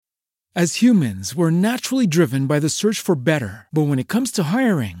As humans, we're naturally driven by the search for better. But when it comes to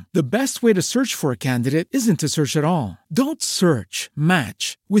hiring, the best way to search for a candidate isn't to search at all. Don't search,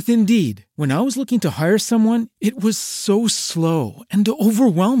 match with Indeed. When I was looking to hire someone, it was so slow and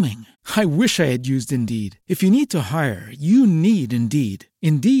overwhelming. I wish I had used Indeed. If you need to hire, you need Indeed.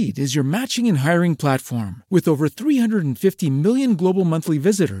 Indeed is your matching and hiring platform with over 350 million global monthly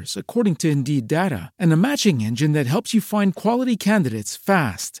visitors, according to Indeed data, and a matching engine that helps you find quality candidates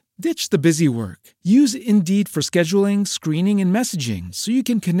fast. Ditch the busy work. Use Indeed for scheduling, screening, and messaging so you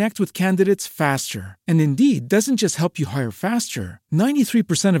can connect with candidates faster. And Indeed doesn't just help you hire faster.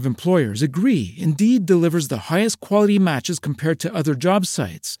 93% of employers agree Indeed delivers the highest quality matches compared to other job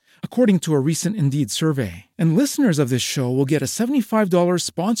sites, according to a recent Indeed survey. And listeners of this show will get a $75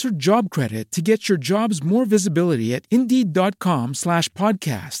 sponsored job credit to get your jobs more visibility at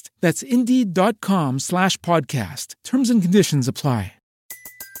Indeed.com/podcast. That's Indeed.com/podcast. Terms and conditions apply.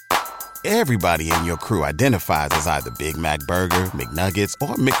 Everybody in your crew identifies as either Big Mac Burger, McNuggets,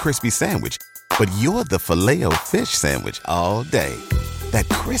 or McCrispy Sandwich. But you're the Filet-O-Fish Sandwich all day. That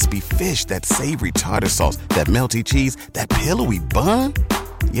crispy fish, that savory tartar sauce, that melty cheese, that pillowy bun.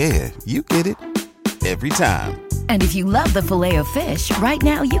 Yeah, you get it. Every time. And if you love the Filet-O-Fish, right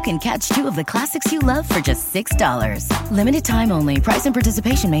now you can catch two of the classics you love for just $6. Limited time only. Price and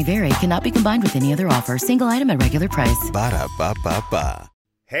participation may vary. Cannot be combined with any other offer. Single item at regular price. Ba-da-ba-ba-ba.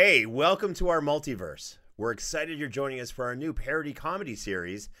 Hey, welcome to our multiverse. We're excited you're joining us for our new parody comedy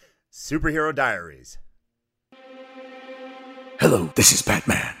series, Superhero Diaries. Hello, this is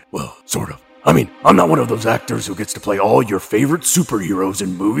Batman. Well, sort of. I mean, I'm not one of those actors who gets to play all your favorite superheroes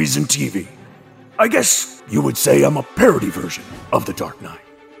in movies and TV. I guess you would say I'm a parody version of The Dark Knight.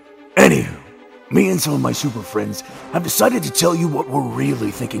 Anywho, me and some of my super friends have decided to tell you what we're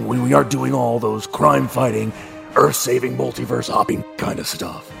really thinking when we aren't doing all those crime-fighting, earth-saving, multiverse-hopping kind of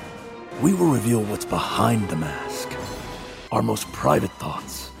stuff. We will reveal what's behind the mask. Our most private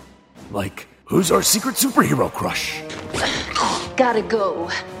thoughts. Like, who's our secret superhero crush? Gotta go.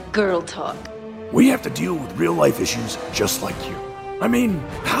 Girl talk. We have to deal with real-life issues just like you. I mean,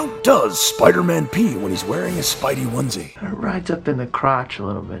 how does Spider-Man pee when he's wearing his Spidey onesie? It rides up in the crotch a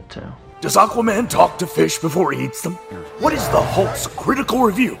little bit, too. Does Aquaman talk to fish before he eats them? What is the Hulk's critical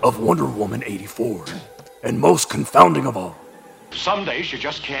review of Wonder Woman 84? And most confounding of all, some days you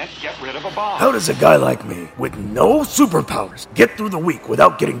just can't get rid of a bomb. how does a guy like me, with no superpowers, get through the week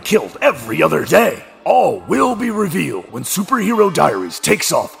without getting killed every other day? All will be revealed when Superhero Diaries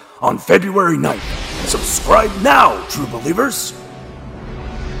takes off on February 9th. Subscribe now, true believers!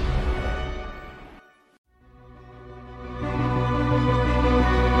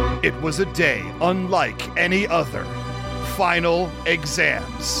 It was a day unlike any other. Final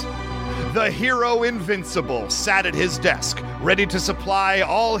exams. The hero Invincible sat at his desk, ready to supply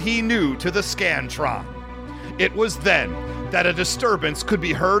all he knew to the Scantron. It was then that a disturbance could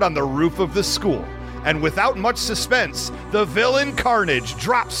be heard on the roof of the school, and without much suspense, the villain Carnage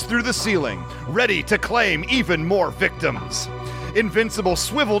drops through the ceiling, ready to claim even more victims. Invincible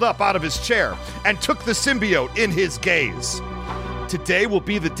swiveled up out of his chair and took the symbiote in his gaze. Today will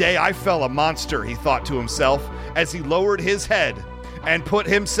be the day I fell a monster, he thought to himself as he lowered his head and put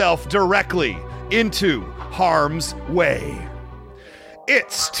himself directly into harm's way.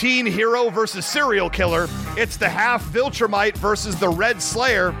 It's Teen Hero versus Serial Killer. It's the Half Viltrumite versus the Red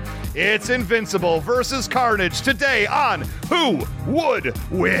Slayer. It's Invincible versus Carnage today on Who Would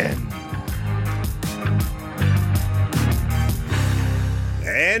Win?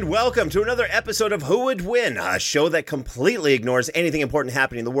 And welcome to another episode of Who Would Win, a show that completely ignores anything important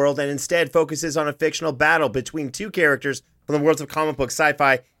happening in the world and instead focuses on a fictional battle between two characters from the worlds of comic book,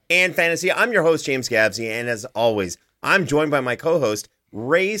 sci-fi, and fantasy. I'm your host, James Gavsey, and as always, I'm joined by my co-host,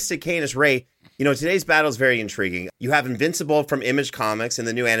 Ray Sicanus. Ray, you know, today's battle is very intriguing. You have Invincible from Image Comics and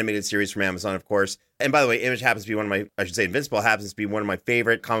the new animated series from Amazon, of course. And by the way, Image happens to be Invincible happens to be one of my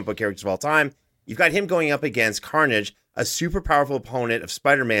favorite comic book characters of all time. You've got him going up against Carnage, a super powerful opponent of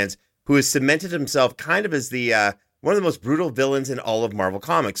Spider-Man's, who has cemented himself kind of as the one of the most brutal villains in all of Marvel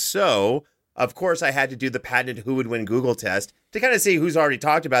Comics. So, of course, I had to do the patented Who Would Win Google test to kind of see who's already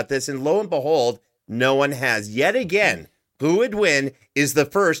talked about this. And lo and behold, no one has. Yet again, Who Would Win is the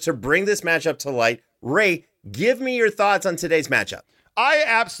first to bring this matchup to light. Ray, give me your thoughts on today's matchup. I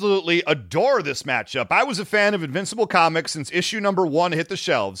absolutely adore this matchup. I was a fan of Invincible Comics since issue number 1 hit the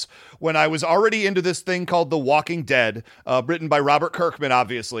shelves, when I was already into this thing called The Walking Dead, written by Robert Kirkman,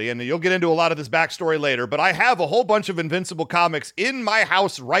 obviously, and you'll get into a lot of this backstory later, but I have a whole bunch of Invincible Comics in my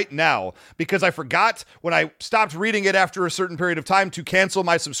house right now because I forgot when I stopped reading it after a certain period of time to cancel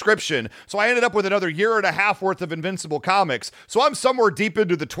my subscription, so I ended up with another year and a half worth of Invincible Comics, so I'm somewhere deep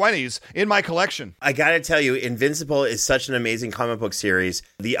into the 20s in my collection. I gotta tell you, Invincible is such an amazing comic book series.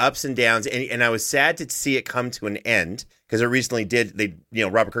 The ups and downs, and I was sad to see it come to an end because it recently did.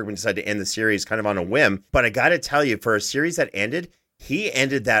 Robert Kirkman decided to end the series kind of on a whim. But I gotta tell you, for a series that ended, he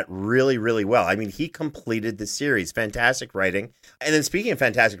ended that really, really well. I mean, he completed the series. Fantastic writing. And then speaking of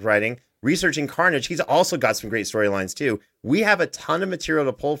fantastic writing, researching Carnage, he's also got some great storylines too. We have a ton of material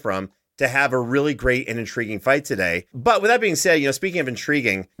to pull from to have a really great and intriguing fight today. But with that being said, speaking of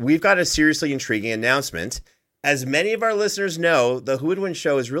intriguing, we've got a seriously intriguing announcement. As many of our listeners know, the Who Would Win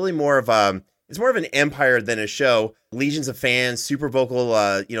show is really more of an empire than a show. Legions of fans, super vocal,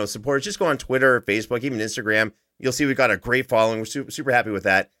 supporters. Just go on Twitter, Facebook, even Instagram. You'll see we've got a great following. We're super happy with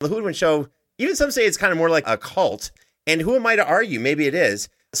that. The Who Would Win show, even some say it's kind of more like a cult. And who am I to argue? Maybe it is.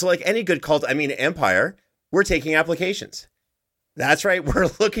 So like any good cult, empire, we're taking applications. That's right. We're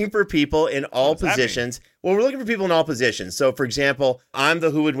looking for people in all positions. Well, we're looking for people in all positions. So, for example, I'm the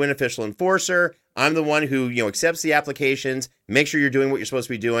Who Would Win official enforcer. I'm the one who, accepts the applications, make sure you're doing what you're supposed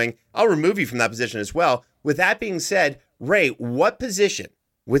to be doing. I'll remove you from that position as well. With that being said, Ray, what position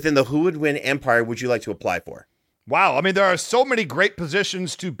within the Who Would Win empire would you like to apply for? Wow. There are so many great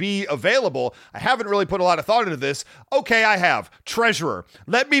positions to be available. I haven't really put a lot of thought into this. Okay, I have. Treasurer.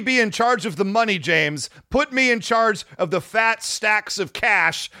 Let me be in charge of the money, James. Put me in charge of the fat stacks of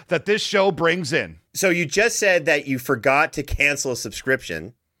cash that this show brings in. So you just said that you forgot to cancel a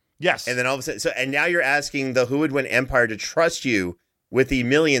subscription. Yes. And then all of a sudden, and now you're asking the Who Would Win empire to trust you with the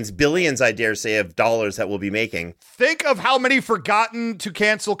millions, billions, I dare say, of dollars that we'll be making. Think of how many forgotten to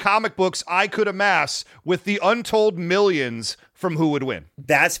cancel comic books I could amass with the untold millions from Who Would Win.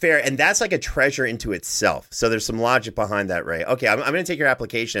 That's fair. And that's like a treasure into itself. So there's some logic behind that, Ray. Okay, I'm going to take your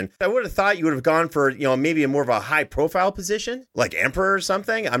application. I would have thought you would have gone for, maybe a more of a high profile position, like Emperor or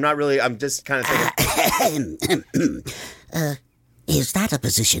something. I'm just kind of thinking. Is that a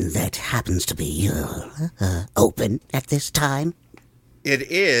position that happens to be open at this time?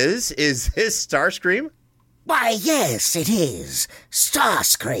 It is. Is this Starscream? Why, yes, it is.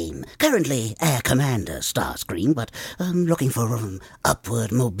 Starscream. Currently Air Commander Starscream, but looking for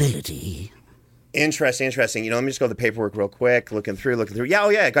upward mobility. Interesting. Let me just go to the paperwork real quick. Looking through. Yeah,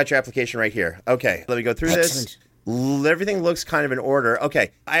 I got your application right here. Okay, let me go through Excellent. this. Everything looks kind of in order.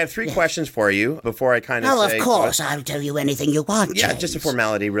 Okay, I have 3 questions for you before I kind of say... of course, I'll tell you anything you want, Yeah, James. just a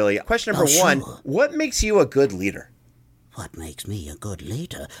formality, really. Question number 1, sure. What makes you a good leader? What makes me a good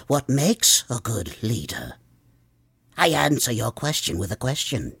leader? What makes a good leader? I answer your question with a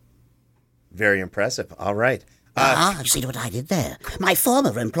question. Very impressive. All right. See what I did there? My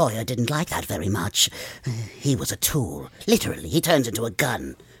former employer didn't like that very much. He was a tool. Literally, he turns into a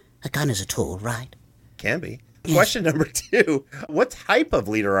gun. A gun is a tool, right? Can be. Yes. Question number 2. What type of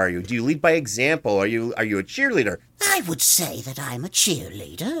leader are you? Do you lead by example? Are you a cheerleader? I would say that I'm a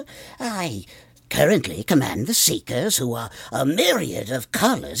cheerleader. I currently command the Seekers, who are a myriad of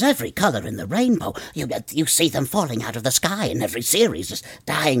colors, every color in the rainbow. You see them falling out of the sky in every series, just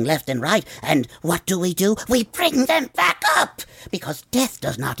dying left and right. And what do? We bring them back up, because death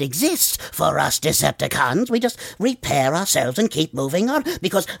does not exist for us Decepticons. We just repair ourselves and keep moving on,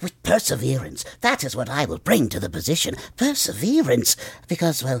 because with perseverance, that is what I will bring to the position. Perseverance,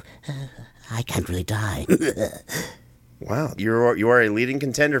 because, I can't really die. Wow, you are a leading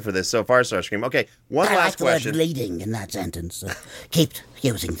contender for this so far, Starscream. Okay, one last question. I like the word leading in that sentence. Keep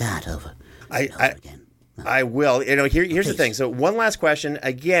using that over again. I will. Here's the thing. So one last question.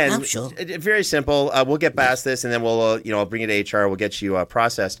 Again, Oh, sure. Very simple. We'll get past this, and then we'll, I'll bring it to HR. We'll get you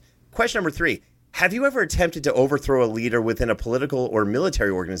processed. Question number 3. Have you ever attempted to overthrow a leader within a political or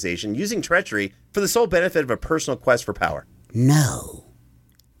military organization using treachery for the sole benefit of a personal quest for power? No.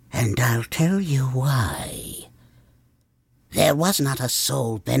 And I'll tell you why. There was not a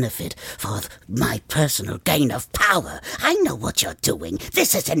sole benefit for my personal gain of power. I know what you're doing.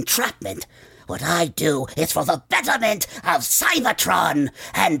 This is entrapment. What I do is for the betterment of Cybertron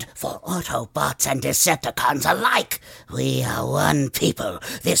and for Autobots and Decepticons alike. We are one people.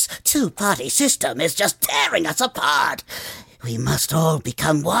 This two-party system is just tearing us apart. We must all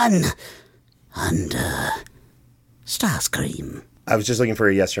become one under Starscream. I was just looking for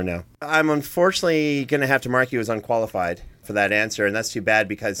a yes or no. I'm unfortunately going to have to mark you as unqualified for that answer, and that's too bad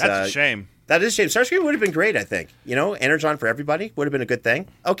because... That's a shame. That is a shame. Starscream would have been great, I think. Energon for everybody would have been a good thing.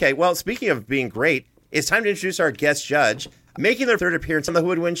 Okay, well, speaking of being great, it's time to introduce our guest judge, making their third appearance on the Who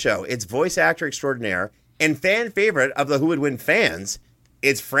Would Win show. It's voice actor extraordinaire and fan favorite of the Who Would Win fans.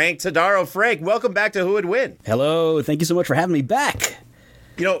 It's Frank Todaro. Frank, welcome back to Who Would Win. Hello, thank you so much for having me back.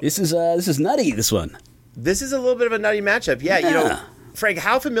 This is nutty, this one. This is a little bit of a nutty matchup. Yeah. Frank,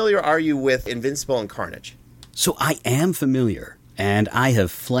 how familiar are you with Invincible and Carnage? So I am familiar. And I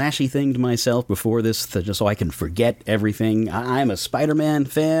have flashy thinged myself before this just so I can forget everything. I'm a Spider-Man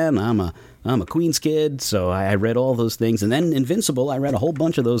fan. I'm a Queen's kid, so I read all those things. And then Invincible, I read a whole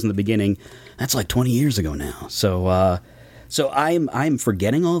bunch of those in the beginning. That's like 20 years ago now. So I'm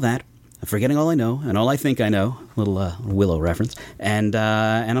forgetting all that. I'm forgetting all I know and all I think I know. Little Willow reference. And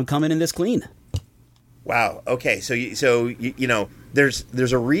I'm coming in this clean. Wow. Okay. So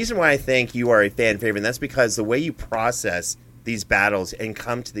there's a reason why I think you are a fan favorite, and that's because the way you process these battles and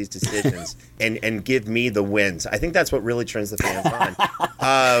come to these decisions and give me the wins. I think that's what really turns the fans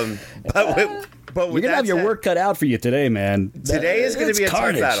on. But you're gonna have your work cut out for you today, man. Today is going to be a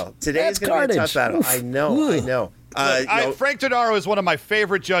tough battle. Today is going to be a tough battle. I know. Frank Todaro is one of my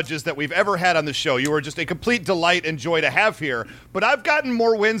favorite judges that we've ever had on the show. You are just a complete delight and joy to have here. But I've gotten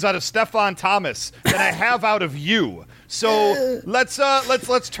more wins out of Stefan Thomas than I have out of you. So let's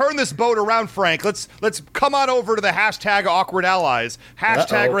turn this boat around, Frank. Let's come on over to the hashtag awkward allies.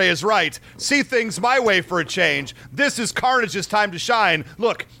 Hashtag Ray is right. See things my way for a change. This is Carnage's time to shine.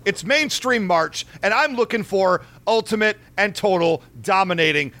 Look, it's mainstream March, and I'm looking for ultimate and total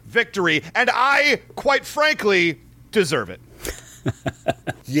dominating victory. And I, quite frankly, deserve it.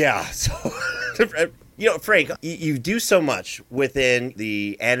 Yeah. So, Frank, you do so much within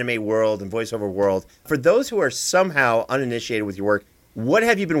the anime world and voiceover world. For those who are somehow uninitiated with your work, what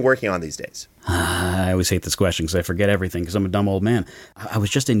have you been working on these days? I always hate this question because I forget everything because I'm a dumb old man. I was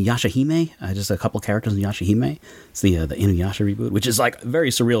just in Yashahime, just a couple characters in Yashahime. It's the Inuyasha reboot, which is like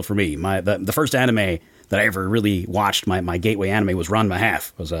very surreal for me. The first anime that I ever really watched, my gateway anime was Ranma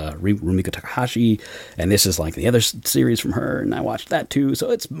Half. It was Rumiko Takahashi, and this is like the other series from her, and I watched that too.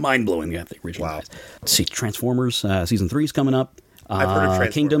 So it's mind-blowing. The original. Wow. Let's see, Transformers season 3 is coming up. I've heard of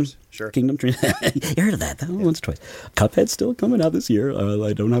Transformers. Kingdom. Sure. Kingdom. You heard of that? Once or twice. Cuphead's still coming out this year.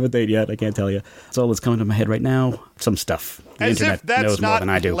 I don't have a date yet. I can't tell you. That's all that's coming to my head right now. Some stuff. The As internet if that's knows more than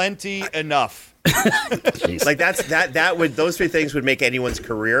I do. Plenty enough. Like that would those three things would make anyone's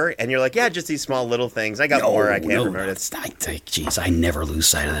career, and you're like, yeah, just these small little things. I got more. I can't remember. Jeez, I never lose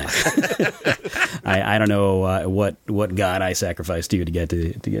sight of that. I don't know what god I sacrificed to get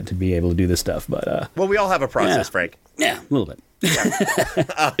to be able to do this stuff, but well, we all have a process, Frank. Yeah, a little bit.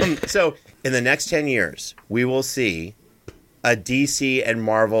 Yeah. So in the next 10 years, we will see a DC and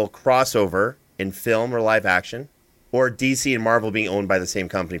Marvel crossover in film or live action, or DC and Marvel being owned by the same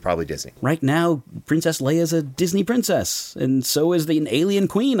company, probably Disney. Right now, Princess Leia's a Disney princess, and so is the alien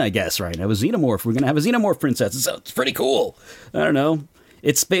queen, I guess, right? Now, a xenomorph. We're going to have a xenomorph princess, so it's pretty cool. I don't know.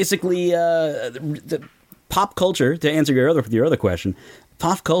 It's basically the pop culture, to answer your other question,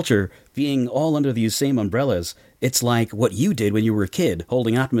 pop culture being all under these same umbrellas. It's like what you did when you were a kid,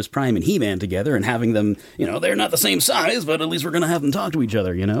 holding Optimus Prime and He-Man together and having them, they're not the same size, but at least we're going to have them talk to each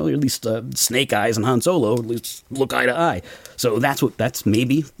other, at least Snake Eyes and Han Solo at least look eye to eye. So that's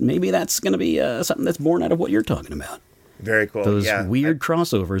maybe that's going to be something that's born out of what you're talking about. Very cool. Those weird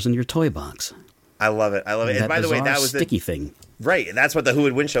crossovers in your toy box. I love it. And by the way, that was sticky thing. Right. That's what the Who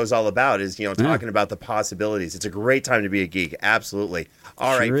Would Win show is all about, is, talking about the possibilities. It's a great time to be a geek. Absolutely.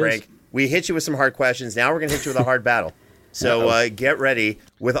 All right, Frank. We hit you with some hard questions. Now we're going to hit you with a hard battle. So get ready.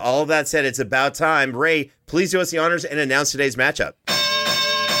 With all of that said, it's about time. Ray, please do us the honors and announce today's matchup.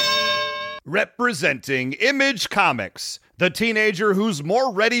 Representing Image Comics, the teenager who's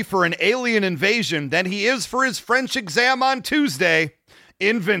more ready for an alien invasion than he is for his French exam on Tuesday,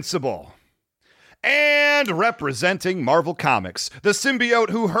 Invincible. And representing Marvel Comics, the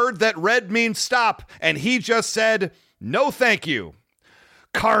symbiote who heard that red means stop, and he just said, no thank you.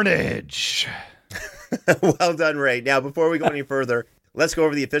 Carnage. Well done, Ray. Now, before we go any further, let's go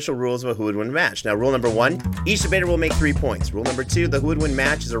over the official rules of a Who Would Win match. Now, rule number 1, each debater will make 3 points. Rule number 2, the Who Would Win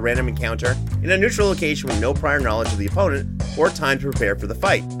match is a random encounter in a neutral location with no prior knowledge of the opponent or time to prepare for the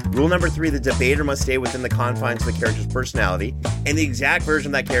fight. Rule number 3, the debater must stay within the confines of the character's personality, and the exact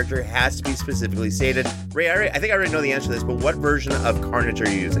version of that character has to be specifically stated. Ray, I think I already know the answer to this, but what version of Carnage are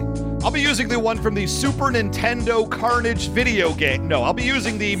you using? I'll be using the one from the Super Nintendo Carnage video game. No, I'll be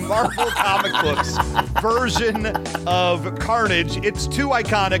using the Marvel comic books version of Carnage. It's too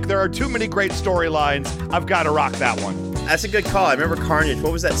iconic. There are too many great storylines. I've got to rock that one. That's a good call. I remember Carnage.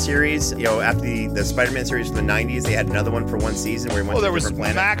 What was that series? After the Spider-Man series from the 90s, they had another one for one season where he went to a different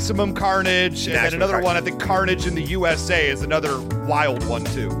planet. Maximum Carnage, and then another one, I think Carnage in the USA is another wild one,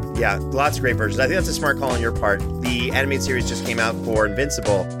 too. Yeah, lots of great versions. I think that's a smart call on your part. The animated series just came out for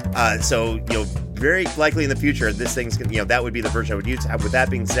Invincible, so, very likely in the future, this thing's, that would be the version I would use. With that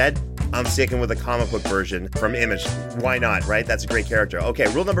being said, I'm sticking with the comic book version from Image. Why not, right? That's a great character. Okay,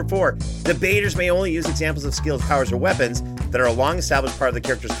 rule number 4. Debaters may only use examples of skills, powers, or weapons that are a long-established part of the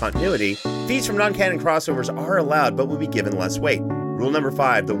character's continuity. Feats from non-canon crossovers are allowed, but will be given less weight. Rule number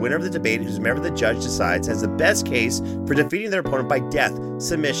 5. The winner of the debate, whomever the judge decides, has the best case for defeating their opponent by death,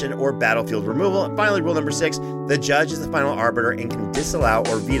 submission, or battlefield removal. And finally, rule number 6. The judge is the final arbiter and can disallow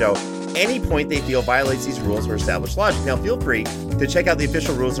or veto any point they feel violates these rules or established logic. Now, feel free to check out the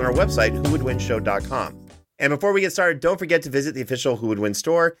official rules on our website, whowouldwinshow.com. And before we get started, don't forget to visit the official Who Would Win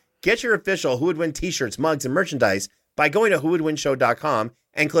store. Get your official Who Would Win t-shirts, mugs, and merchandise by going to whowouldwinshow.com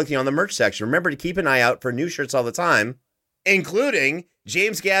and clicking on the merch section. Remember to keep an eye out for new shirts all the time, including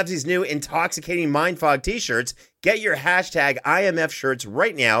James Gabsey's new Intoxicating Mindfog t-shirts. Get your hashtag IMF shirts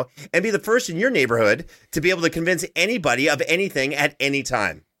right now and be the first in your neighborhood to be able to convince anybody of anything at any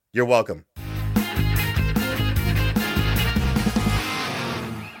time. You're welcome.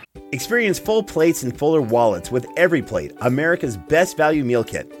 Experience full plates and fuller wallets with Every Plate, America's best value meal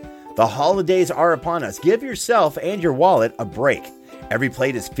kit. The holidays are upon us. Give yourself and your wallet a break. Every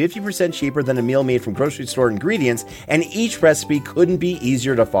Plate is 50% cheaper than a meal made from grocery store ingredients, and each recipe couldn't be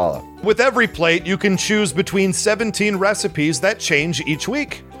easier to follow. With Every Plate, you can choose between 17 recipes that change each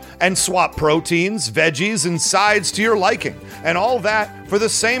week, and swap proteins, veggies, and sides to your liking, and all that for the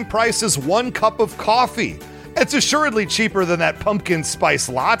same price as 1 cup of coffee. It's assuredly cheaper than that pumpkin spice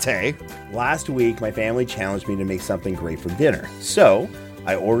latte. Last week, my family challenged me to make something great for dinner, so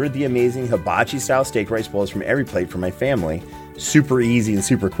I ordered the amazing hibachi-style steak rice bowls from Every Plate for my family. Super easy and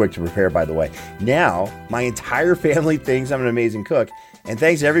super quick to prepare, by the way. Now, my entire family thinks I'm an amazing cook, and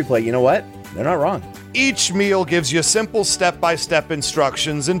thanks to Every Plate, you know what? They're not wrong. Each meal gives you simple step-by-step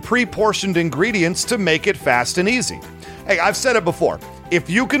instructions and pre-portioned ingredients to make it fast and easy. Hey, I've said it before. If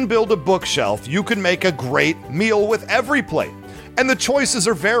you can build a bookshelf, you can make a great meal with Every Plate. And the choices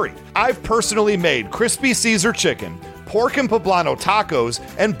are varied. I've personally made crispy Caesar chicken, pork and poblano tacos,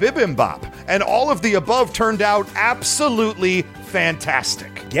 and bibimbap. And all of the above turned out absolutely fantastic.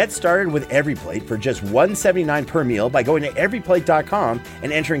 Get started with Every Plate for just $1.79 per meal by going to everyplate.com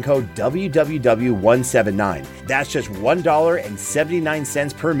and entering code WWW179. That's just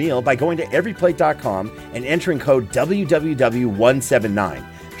 $1.79 per meal by going to everyplate.com and entering code WWW179.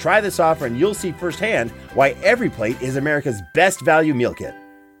 Try this offer and you'll see firsthand why Every Plate is America's best value meal kit.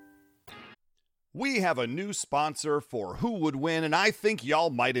 We have a new sponsor for Who Would Win, and I think y'all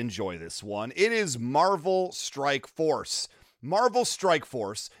might enjoy this one. It is Marvel Strike Force. Marvel Strike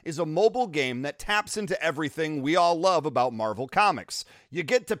Force is a mobile game that taps into everything we all love about Marvel Comics. You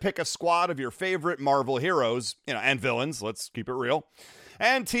get to pick a squad of your favorite Marvel heroes, and villains, let's keep it real,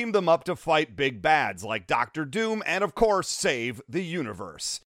 and team them up to fight big bads like Doctor Doom and, of course, save the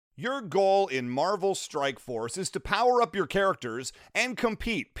universe. Your goal in Marvel Strike Force is to power up your characters and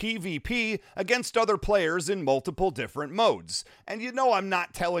compete PvP against other players in multiple different modes. And I'm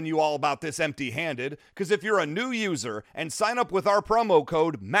not telling you all about this empty-handed, because if you're a new user and sign up with our promo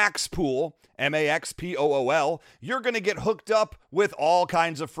code MAXPOOL, MAXPOOL, you're going to get hooked up with all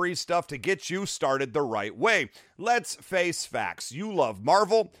kinds of free stuff to get you started the right way. Let's face facts. You love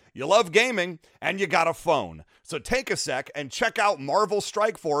Marvel, you love gaming, and you got a phone. So take a sec and check out Marvel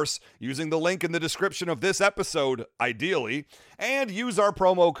Strike Force using the link in the description of this episode, ideally, and use our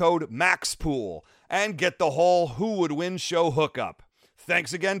promo code MAXPOOL and get the whole Who Would Win show hookup.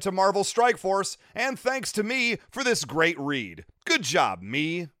 Thanks again to Marvel Strike Force, and thanks to me for this great read. Good job,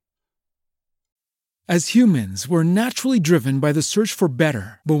 me. As humans, we're naturally driven by the search for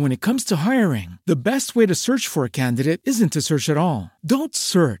better. But when it comes to hiring, the best way to search for a candidate isn't to search at all. Don't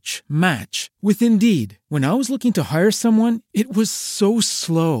search, match with Indeed. When I was looking to hire someone, it was so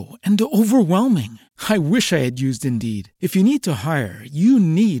slow and overwhelming. I wish I had used Indeed. If you need to hire, you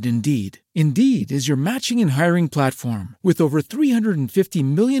need Indeed. Indeed is your matching and hiring platform with over 350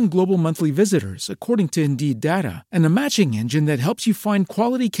 million global monthly visitors, according to Indeed data, and a matching engine that helps you find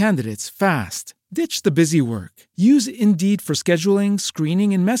quality candidates fast. Ditch the busy work. Use Indeed for scheduling,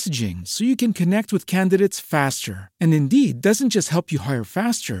 screening, and messaging so you can connect with candidates faster. And Indeed doesn't just help you hire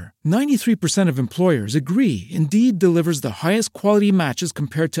faster. 93% of employers agree Indeed delivers the highest quality matches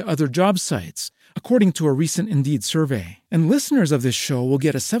compared to other job sites, according to a recent Indeed survey. And listeners of this show will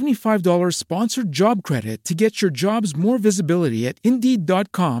get a $75 sponsored job credit to get your jobs more visibility at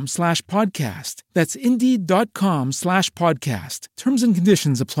Indeed.com/podcast. That's Indeed.com/podcast. Terms and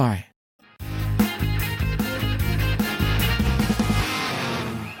conditions apply.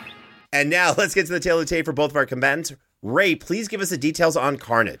 And now let's get to the tale of the tape for both of our combatants. Ray, please give us the details on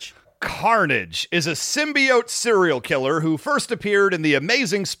Carnage. Carnage is a symbiote serial killer who first appeared in The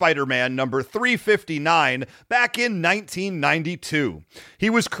Amazing Spider-Man number 359 back in 1992. He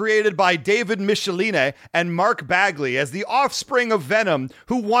was created by David Michelinie and Mark Bagley as the offspring of Venom,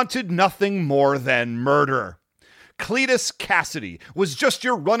 who wanted nothing more than murder. Cletus Cassidy was just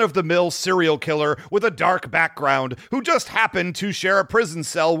your run-of-the-mill serial killer with a dark background who just happened to share a prison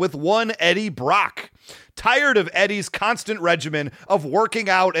cell with one Eddie Brock. Tired of Eddie's constant regimen of working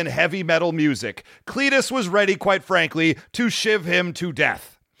out and heavy metal music, Cletus was ready, quite frankly, to shiv him to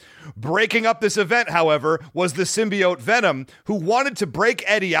death. Breaking up this event, however, was the symbiote Venom, who wanted to break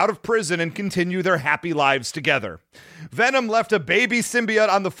Eddie out of prison and continue their happy lives together. Venom left a baby symbiote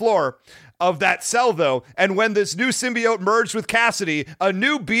on the floor of that cell, though, and when this new symbiote merged with Cassidy, a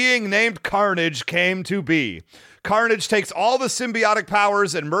new being named Carnage came to be. Carnage takes all the symbiotic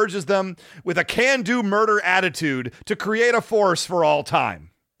powers and merges them with a can-do murder attitude to create a force for all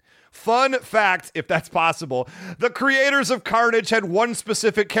time. Fun fact, if that's possible, the creators of Carnage had one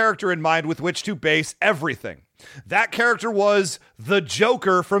specific character in mind with which to base everything. That character was the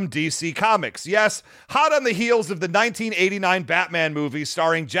Joker from DC Comics. Yes, hot on the heels of the 1989 Batman movie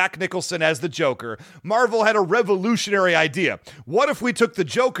starring Jack Nicholson as the Joker, Marvel had a revolutionary idea. What if we took the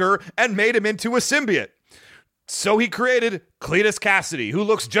Joker and made him into a symbiote? So he created Cletus Cassidy, who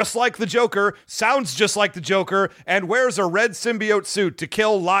looks just like the Joker, sounds just like the Joker, and wears a red symbiote suit to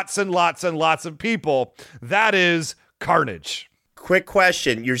kill lots and lots and lots of people. That is Carnage. Quick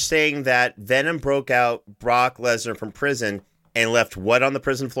question. You're saying that Venom broke out Brock Lesnar from prison and left what on the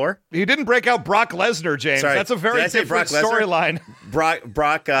prison floor? He didn't break out Brock Lesnar, James. Sorry, that's a very different storyline.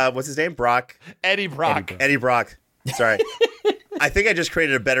 Brock, what's his name? Eddie Brock. Eddie Brock. Sorry. I think I just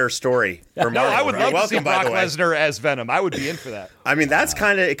created a better story for Marvel. No, I would love to see Brock Lesnar as Venom. I would be in for that. I mean, that's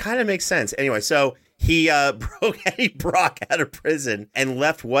it kind of makes sense. Anyway, so he broke Eddie Brock out of prison and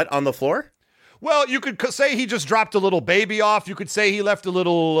left what on the floor? Well, you could say he just dropped a little baby off. You could say he left a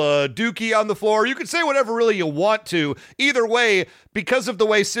little dookie on the floor. You could say whatever really you want to. Either way, because of the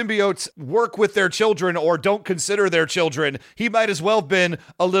way symbiotes work with their children or don't consider their children, he might as well have been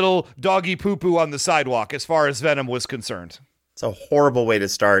a little doggy poo-poo on the sidewalk as far as Venom was concerned. It's a horrible way to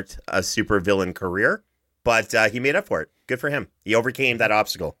start a supervillain career, but he made up for it. Good for him. He overcame that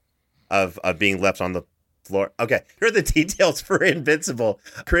obstacle of being left on the floor. Okay, here are the details for Invincible.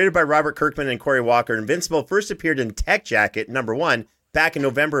 Created by Robert Kirkman and Corey Walker, Invincible first appeared in Tech Jacket #1 back in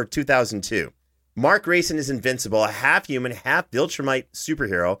November of 2002. Mark Grayson is Invincible, a half-human, half-Viltrumite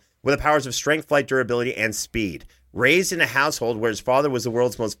superhero with the powers of strength, flight, durability, and speed. Raised in a household where his father was the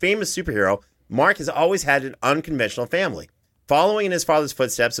world's most famous superhero, Mark has always had an unconventional family. Following in his father's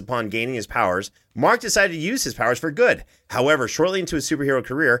footsteps upon gaining his powers, Mark decided to use his powers for good. However, shortly into his superhero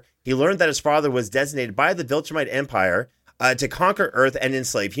career, he learned that his father was designated by the Viltrumite Empire to conquer Earth and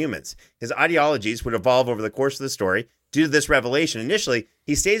enslave humans. His ideologies would evolve over the course of the story. Due to this revelation, initially,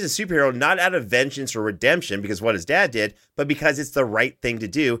 he stays a superhero not out of vengeance or redemption because of what his dad did, but because it's the right thing to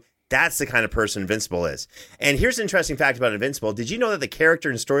do. That's the kind of person Invincible is. And here's an interesting fact about Invincible. Did you know that the character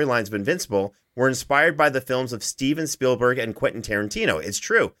and storylines of Invincible were inspired by the films of Steven Spielberg and Quentin Tarantino? It's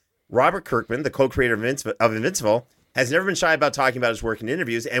true. Robert Kirkman, the co-creator of Invincible, has never been shy about talking about his work in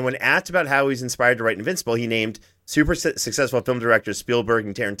interviews. And when asked about how he's inspired to write Invincible, he named super successful film directors Spielberg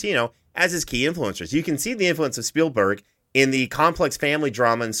and Tarantino as his key influencers. You can see the influence of Spielberg in the complex family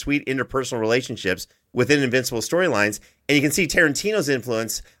drama and sweet interpersonal relationships within Invincible storylines. And you can see Tarantino's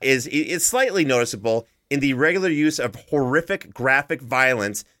influence is slightly noticeable in the regular use of horrific graphic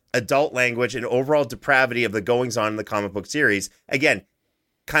violence, adult language, and overall depravity of the goings-on in the comic book series. Again,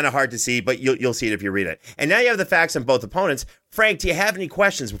 kind of hard to see, but you'll see it if you read it. And now you have the facts on both opponents. Frank, do you have any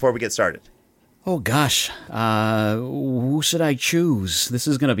questions before we get started? Oh, gosh. Who should I choose? This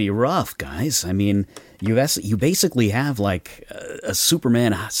is going to be rough, guys. I mean, you basically have like a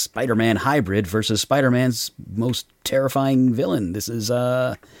Superman, Spider-Man hybrid versus Spider-Man's most terrifying villain. This is,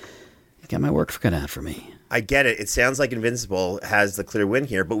 got my work cut out for me. I get it. It sounds like Invincible has the clear win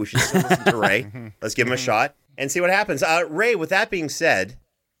here, but we should still listen to Ray. Let's give him a shot and see what happens. Ray, with that being said,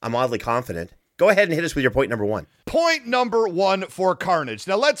 I'm oddly confident. Go ahead and hit us with your point number one. Point number one for Carnage.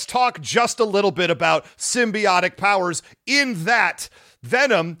 Now let's talk just a little bit about symbiotic powers in that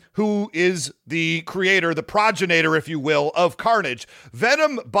Venom, who is the creator, the progenitor, if you will, of Carnage,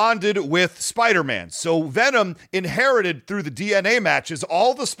 Venom bonded with Spider-Man. So Venom inherited through the DNA matches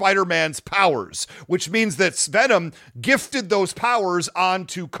all the Spider-Man's powers, which means that Venom gifted those powers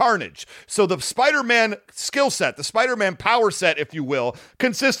onto Carnage. So the Spider-Man skill set, the Spider-Man power set, if you will,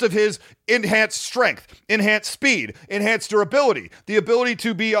 consists of his enhanced strength, enhanced speed, enhanced durability, the ability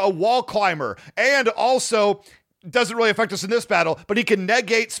to be a wall climber, and also doesn't really affect us in this battle, but he can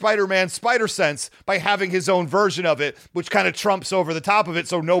negate Spider-Man's spider sense by having his own version of it, which kind of trumps over the top of it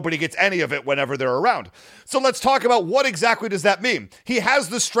so nobody gets any of it whenever they're around. So let's talk about what exactly does that mean. He has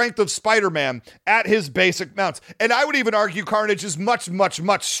the strength of Spider-Man at his basic mounts, and I would even argue Carnage is much, much,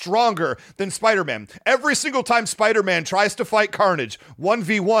 much stronger than Spider-Man. Every single time Spider-Man tries to fight Carnage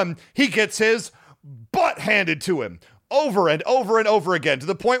 1v1, he gets his butt handed to him. Over and over and over again, to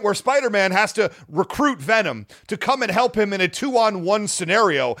the point where Spider-Man has to recruit Venom to come and help him in a 2-on-1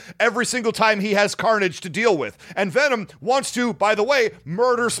 scenario every single time he has Carnage to deal with. And Venom wants to, by the way,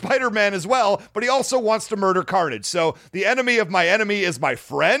 murder Spider-Man as well, but he also wants to murder Carnage. So the enemy of my enemy is my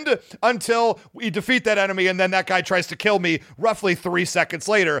friend until we defeat that enemy, and then that guy tries to kill me roughly 3 seconds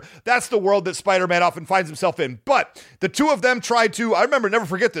later. That's the world that Spider-Man often finds himself in. But the two of them tried to, I remember, never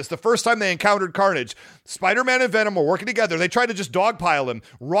forget this, the first time they encountered Carnage, Spider-Man and Venom were working together. They try to just dogpile him,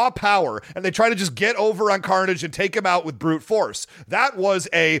 raw power, and they try to just get over on Carnage and take him out with brute force. That was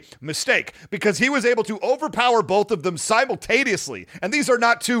a mistake because he was able to overpower both of them simultaneously. And these are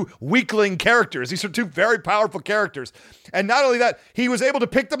not two weakling characters. These are two very powerful characters. And not only that, he was able to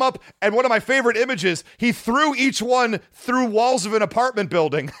pick them up, and one of my favorite images, he threw each one through walls of an apartment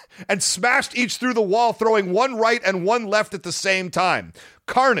building and smashed each through the wall, throwing one right and one left at the same time.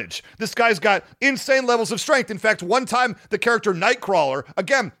 Carnage. This guy's got insane levels of strength. In fact, one time the character Nightcrawler,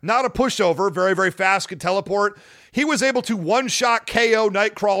 again, not a pushover, very, very fast, could teleport. He was able to one-shot KO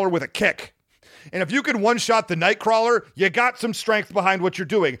Nightcrawler with a kick. And if you can one-shot the Nightcrawler, you got some strength behind what you're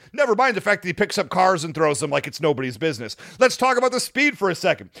doing. Never mind the fact that he picks up cars and throws them like it's nobody's business. Let's talk about the speed for a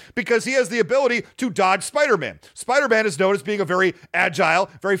second, because he has the ability to dodge Spider-Man. Spider-Man is known as being a very agile,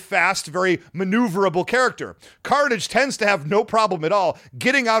 very fast, very maneuverable character. Carnage tends to have no problem at all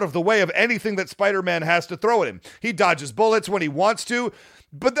getting out of the way of anything that Spider-Man has to throw at him. He dodges bullets when he wants to.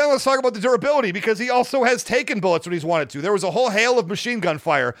 But then let's talk about the durability, because he also has taken bullets when he's wanted to. There was a whole hail of machine gun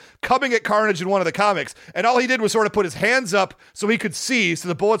fire coming at Carnage in one of the comics, and all he did was sort of put his hands up so he could see, so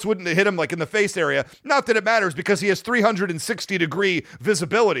the bullets wouldn't hit him like in the face area. Not that it matters, because he has 360-degree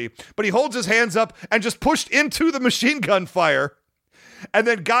visibility, but he holds his hands up and just pushed into the machine gun fire and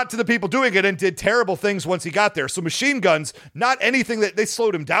then got to the people doing it and did terrible things once he got there. So machine guns, not anything that they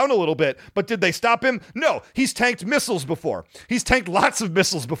slowed him down a little bit, but did they stop him? No. He's tanked missiles before. He's tanked lots of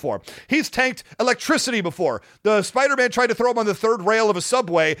missiles before. He's tanked electricity before. The Spider-Man tried to throw him on the third rail of a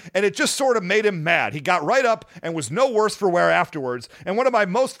subway, and it just sort of made him mad. He got right up and was no worse for wear afterwards. And one of my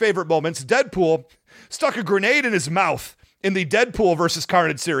most favorite moments, Deadpool stuck a grenade in his mouth in the Deadpool versus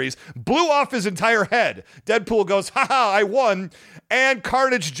Carnage series, blew off his entire head. Deadpool goes, haha, I won. And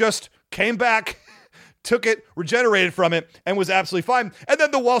Carnage just came back, took it, regenerated from it, and was absolutely fine. And then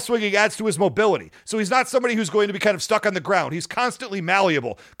the wall swinging adds to his mobility. So he's not somebody who's going to be kind of stuck on the ground. He's constantly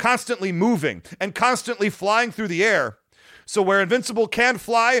malleable, constantly moving, and constantly flying through the air. So where Invincible can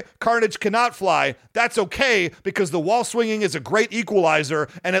fly, Carnage cannot fly. That's okay, because the wall swinging is a great equalizer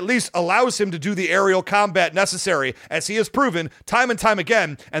and at least allows him to do the aerial combat necessary, as he has proven time and time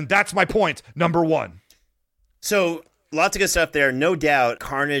again. And that's my point number one. So lots of good stuff there. No doubt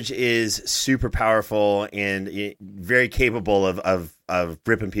Carnage is super powerful and very capable of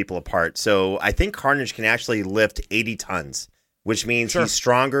ripping people apart. So I think Carnage can actually lift 80 tons, which means he's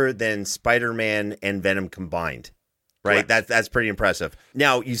stronger than Spider-Man and Venom combined. Right? That's pretty impressive.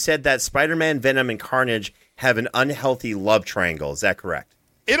 Now, you said that Spider-Man, Venom, and Carnage have an unhealthy love triangle. Is that correct?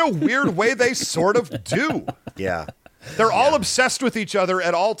 In a weird way, they sort of do. Yeah. They're all obsessed with each other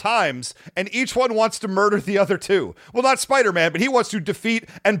at all times, and each one wants to murder the other two. Well, not Spider-Man, but he wants to defeat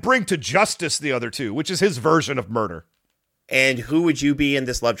and bring to justice the other two, which is his version of murder. And who would you be in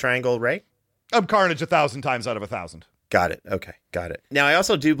this love triangle, Ray? I'm Carnage 1,000 times out of 1,000. Got it. Okay, got it. Now, I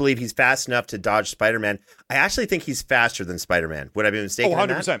also do believe he's fast enough to dodge Spider-Man. I actually think he's faster than Spider-Man. Would I be mistaken?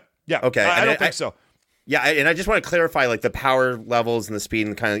 100%. Yeah. Okay. I don't think so. Yeah, and I just want to clarify, like, the power levels and the speed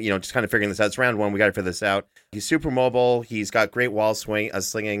and kind of, just kind of figuring this out. It's round one. We got to figure this out. He's super mobile. He's got great wall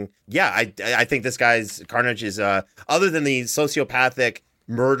slinging. Yeah, I think this guy's Carnage is, other than the sociopathic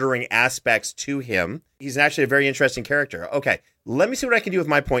murdering aspects to him, he's actually a very interesting character. Okay, let me see what I can do with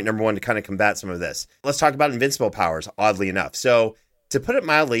my point number one to kind of combat some of this. Let's talk about Invincible powers, oddly enough. So, to put it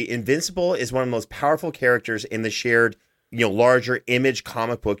mildly, Invincible is one of the most powerful characters in the shared larger Image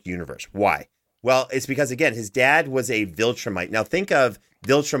comic book universe. Why? Well, it's because, again, his dad was a Viltrumite. Now, think of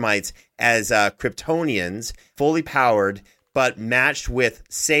Viltrumites as Kryptonians, fully powered, but matched with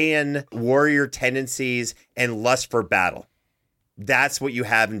Saiyan warrior tendencies and lust for battle. That's what you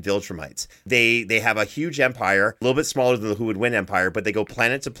have in Viltrumites. They have a huge empire, a little bit smaller than the Who Would Win empire, but they go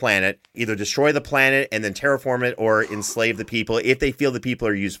planet to planet, either destroy the planet and then terraform it or enslave the people if they feel the people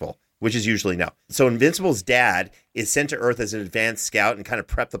are useful, which is usually no. So Invincible's dad is sent to Earth as an advanced scout and kind of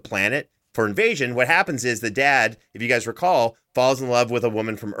prep the planet for invasion. What happens is the dad, if you guys recall, falls in love with a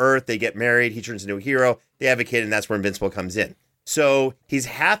woman from Earth. They get married. He turns into a hero. They have a kid, and that's where Invincible comes in. So he's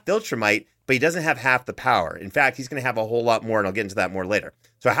half Viltrumite, but he doesn't have half the power. In fact, he's going to have a whole lot more, and I'll get into that more later.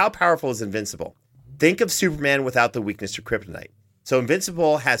 So how powerful is Invincible? Think of Superman without the weakness to kryptonite. So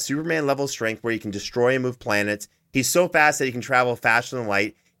Invincible has Superman-level strength where he can destroy and move planets. He's so fast that he can travel faster than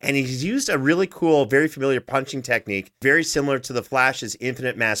light. And he's used a really cool, very familiar punching technique, very similar to the Flash's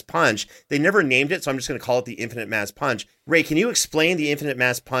Infinite Mass Punch. They never named it, so I'm just going to call it the Infinite Mass Punch. Ray, can you explain the Infinite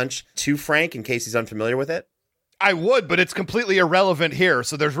Mass Punch to Frank in case he's unfamiliar with it? I would, but it's completely irrelevant here,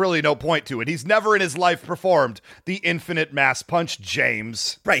 so there's really no point to it. He's never in his life performed the Infinite Mass Punch,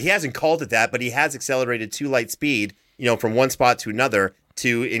 James. Right, he hasn't called it that, but he has accelerated to light speed, from one spot to another,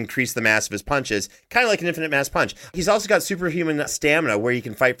 to increase the mass of his punches, kind of like an Infinite Mass Punch. He's also got superhuman stamina where he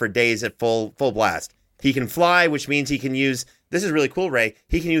can fight for days at full blast. He can fly, which means he can use, this is really cool, Ray,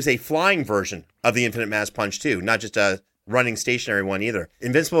 he can use a flying version of the Infinite Mass Punch too, not just a running stationary one either.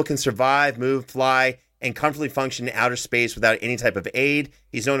 Invincible can survive, move, fly, and comfortably function in outer space without any type of aid.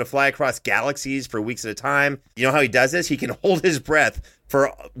 He's known to fly across galaxies for weeks at a time. You know how he does this? He can hold his breath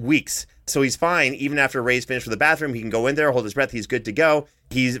for weeks. So he's fine. Even after Ray's finished with the bathroom, he can go in there, hold his breath. He's good to go.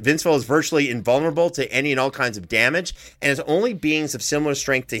 Invincible is virtually invulnerable to any and all kinds of damage. And it's only beings of similar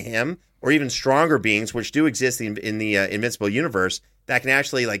strength to him, or even stronger beings, which do exist in the Invincible universe, that can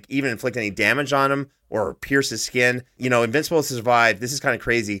actually even inflict any damage on him or pierce his skin. Invincible survived, this is kind of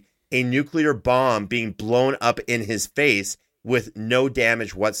crazy, a nuclear bomb being blown up in his face with no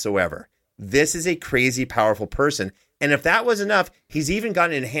damage whatsoever. This is a crazy powerful person. And if that was enough, he's even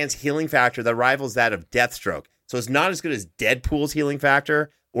got an enhanced healing factor that rivals that of Deathstroke. So it's not as good as Deadpool's healing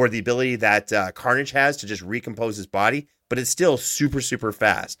factor or the ability that Carnage has to just recompose his body, but it's still super, super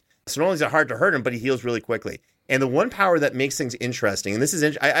fast. So not only is it hard to hurt him, but he heals really quickly. And the one power that makes things interesting, and this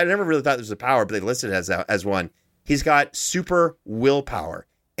is, I never really thought this was a power, but they listed it as one. He's got super willpower.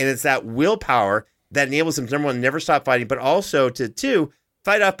 And it's that willpower that enables him to, number one, never stop fighting, but also to, two,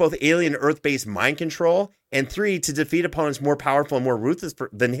 fight off both alien Earth-based mind control, and three, to defeat opponents more powerful and more ruthless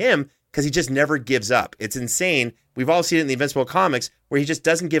than him, because he just never gives up. It's insane. We've all seen it in the Invincible comics, where he just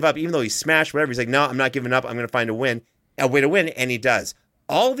doesn't give up, even though he's smashed, whatever. He's like, no, I'm not giving up. I'm going to find a way to win, and he does.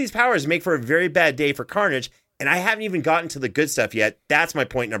 All of these powers make for a very bad day for Carnage, and I haven't even gotten to the good stuff yet. That's my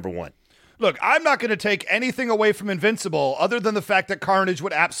point number one. Look, I'm not going to take anything away from Invincible other than the fact that Carnage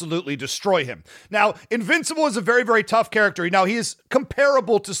would absolutely destroy him. Now, Invincible is a very, very tough character. Now, he is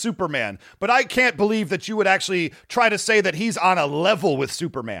comparable to Superman, but I can't believe that you would actually try to say that he's on a level with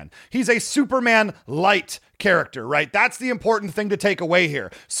Superman. He's a Superman light character, right? That's the important thing to take away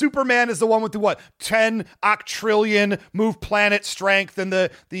here. Superman is the one with the 10 octrillion move planet strength, and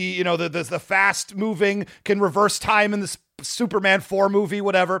the fast moving, can reverse time in the Superman 4 movie,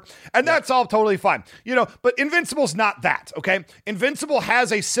 whatever. And that's all totally fine. But Invincible's not that, okay? Invincible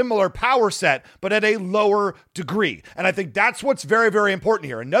has a similar power set, but at a lower degree. And I think that's what's very, very important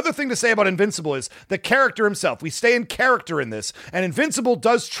here. Another thing to say about Invincible is the character himself. We stay in character in this, and Invincible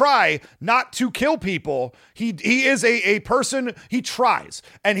does try not to kill people. He is a person, he tries,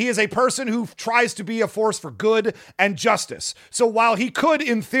 and he is a person who tries to be a force for good and justice. So while he could,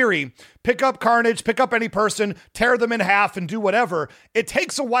 in theory, pick up Carnage, pick up any person, tear them in half, and do whatever, it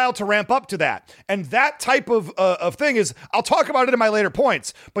takes a while to ramp up to that. And that type of thing is, I'll talk about it in my later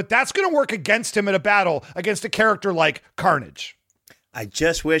points, but that's going to work against him in a battle against a character like Carnage. I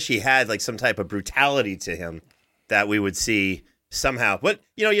just wish he had some type of brutality to him that we would see somehow. But,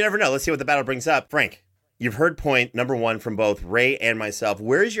 you never know. Let's see what the battle brings up. Frank, you've heard point number one from both Ray and myself.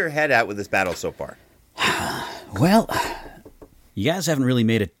 Where's your head at with this battle so far? Well, you guys haven't really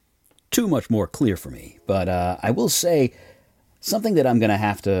made it too much more clear for me, but I will say something that I'm going to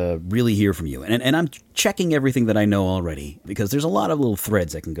have to really hear from you, and I'm checking everything that I know already, because there's a lot of little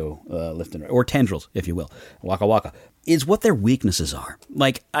threads that can go left and right, or tendrils, if you will, waka waka, is what their weaknesses are.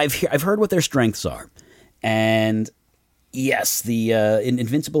 I've heard what their strengths are, and yes, the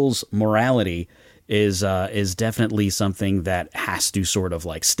Invincible's morality is definitely something that has to sort of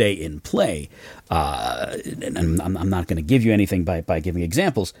stay in play. And I'm not going to give you anything by giving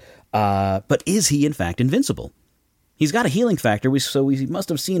examples. But is he in fact invincible? He's got a healing factor, so he must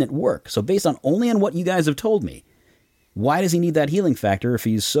have seen it work. So based on what you guys have told me, why does he need that healing factor if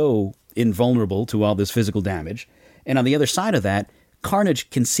he's so invulnerable to all this physical damage? And on the other side of that, Carnage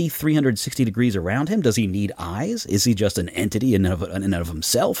can see 360 degrees around him. Does he need eyes? Is he just an entity in and of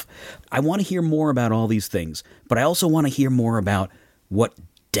himself? I want to hear more about all these things, but I also want to hear more about what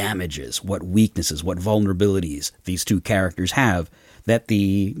damages, what weaknesses, what vulnerabilities these two characters have that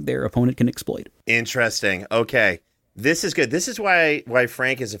their opponent can exploit. Interesting. Okay. This is good. This is why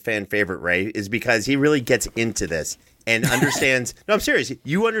Frank is a fan favorite, Ray, is because he really gets into this and understands. No, I'm serious.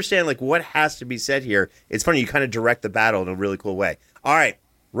 You understand like what has to be said here. It's funny. You kind of direct the battle in a really cool way. All right,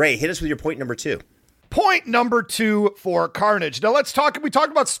 Ray, hit us with your point number 2. Point number 2 for Carnage. Now we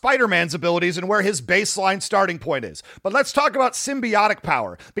talked about Spider-Man's abilities and where his baseline starting point is. But let's talk about symbiotic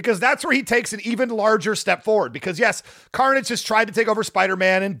power, because that's where he takes an even larger step forward. Because yes, Carnage has tried to take over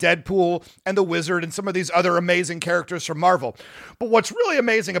Spider-Man and Deadpool and the Wizard and some of these other amazing characters from Marvel. But what's really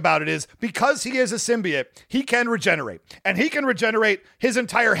amazing about it is because he is a symbiote, he can regenerate. And he can regenerate his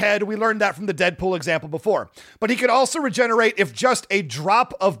entire head. We learned that from the Deadpool example before. But he can also regenerate if just a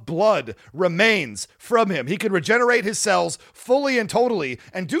drop of blood remains from him. He can regenerate his cells fully and totally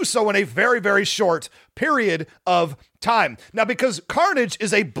and do so in a very, very short period of time. Now, because Carnage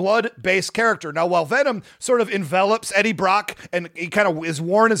is a blood-based character. Now, while Venom sort of envelops Eddie Brock and he kind of is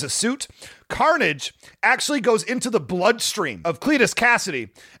worn as a suit, Carnage actually goes into the bloodstream of Cletus Cassidy.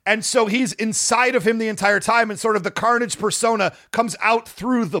 And so he's inside of him the entire time, and sort of the Carnage persona comes out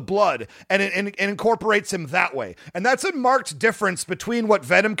through the blood and incorporates him that way. And that's a marked difference between what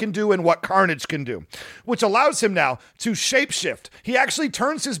Venom can do and what Carnage can do, which allows him now to shapeshift. He actually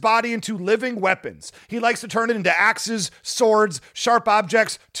turns his body into living weapons. He likes to turn it into axes, swords, sharp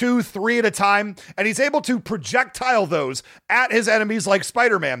objects, 2, 3 at a time, and he's able to projectile those at his enemies like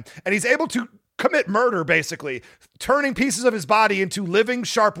Spider-Man, and he's able to commit murder, basically, turning pieces of his body into living,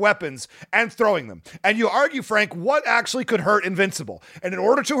 sharp weapons and throwing them. And you argue, Frank, what actually could hurt Invincible? And in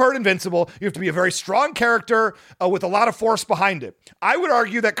order to hurt Invincible, you have to be a very strong character with a lot of force behind it. I would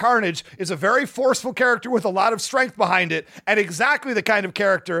argue that Carnage is a very forceful character with a lot of strength behind it, and exactly the kind of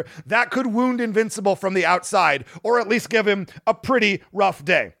character that could wound Invincible from the outside, or at least give him a pretty rough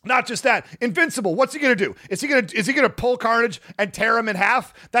day. Not just that, Invincible, what's he going to do? Is he going to pull Carnage and tear him in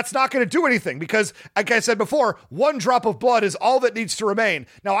half? That's not going to do anything, because, like I said before, one drop of blood is all that needs to remain.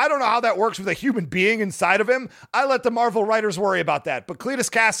 Now, I don't know how that works with a human being inside of him. I let the Marvel writers worry about that. But Cletus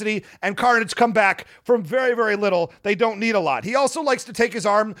Cassidy and Carnage come back from very, very little. They don't need a lot. He also likes to take his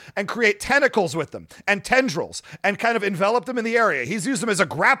arm and create tentacles with them and tendrils and kind of envelop them in the area. He's used them as a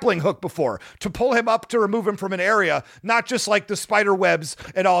grappling hook before to pull him up to remove him from an area, not just like the spider webs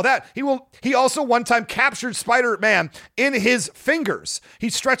and all that. He also one time captured Spider-Man in his fingers. He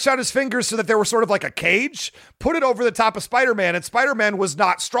stretched out his fingers so that there were sort of like a cage, put it over the top of Spider-Man, and Spider-Man was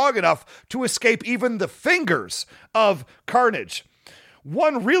not strong enough to escape even the fingers of Carnage.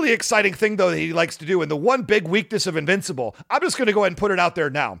 One really exciting thing, though, that he likes to do, and the one big weakness of Invincible, I'm just going to go ahead and put it out there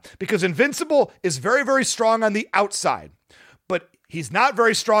now, because Invincible is very, very strong on the outside, but he's not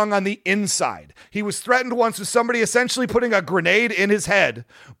very strong on the inside. He was threatened once with somebody essentially putting a grenade in his head.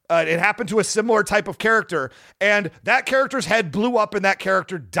 It happened to a similar type of character, and that character's head blew up and that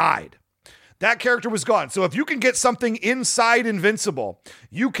character died. That character was gone. So if you can get something inside Invincible,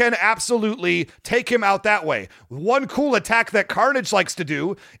 you can absolutely take him out that way. One cool attack that Carnage likes to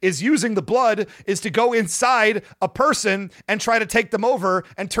do is using the blood is to go inside a person and try to take them over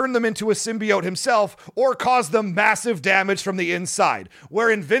and turn them into a symbiote himself, or cause them massive damage from the inside.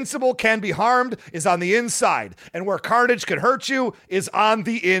 Where Invincible can be harmed is on the inside, and where Carnage could hurt you is on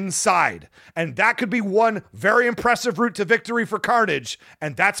the inside. And that could be one very impressive route to victory for Carnage,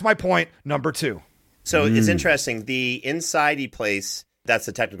 and that's my point number 2. So it's interesting. The insidey place, that's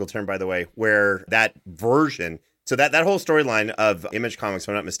the technical term, by the way, where that version, so that whole storyline of Image Comics, if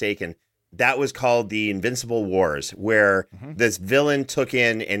I'm not mistaken, that was called the Invincible Wars, where this villain took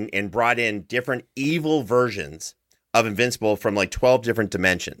in and brought in different evil versions of Invincible from like 12 different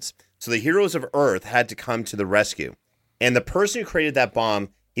dimensions. So the heroes of Earth had to come to the rescue. And the person who created that bomb,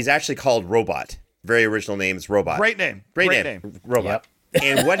 he's actually called Robot. Very original name is Robot. Great name. Robot. Yep.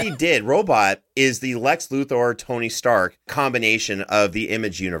 And what he did, Robot, is the Lex Luthor, Tony Stark combination of the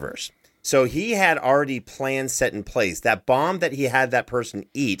Image universe. So he had already plans set in place. That bomb that he had that person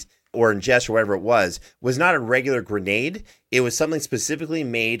eat or ingest or whatever it was not a regular grenade. It was something specifically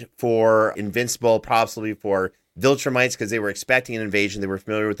made for Invincible, possibly for Viltrumites, because they were expecting an invasion. They were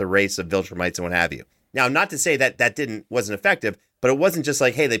familiar with the race of Viltrumites and what have you. Now, not to say that wasn't effective, but it wasn't just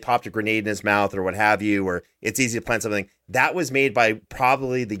like, hey, they popped a grenade in his mouth or what have you, or it's easy to plant something. That was made by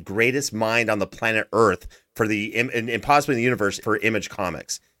probably the greatest mind on the planet Earth for and possibly in the universe for Image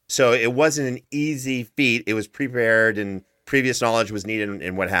Comics. So it wasn't an easy feat. It was prepared and previous knowledge was needed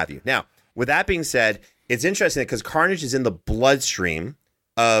and what have you. Now, with that being said, it's interesting because Carnage is in the bloodstream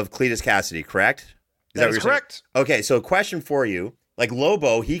of Cletus Cassidy, correct? That is correct. Okay, so a question for you. Like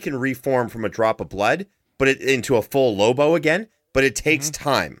Lobo, he can reform from a drop of blood, but into a full Lobo again, but it takes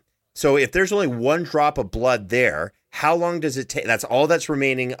time. So if there's only one drop of blood there, how long does it take? That's all that's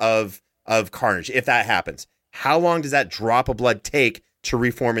remaining of Carnage, if that happens. How long does that drop of blood take to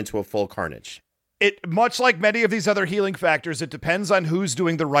reform into a full Carnage? It, much like many of these other healing factors, it depends on who's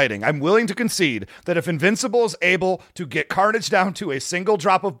doing the writing. I'm willing to concede that if Invincible is able to get Carnage down to a single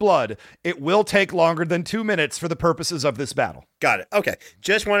drop of blood, it will take longer than 2 minutes for the purposes of this battle. Got it. Okay.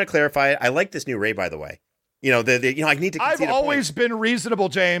 Just want to clarify it. I like this new Ray, by the way. You know, I need to concede I've always been reasonable,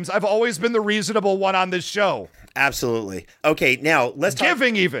 James. I've always been the reasonable one on this show. Absolutely. Okay, now let's talk.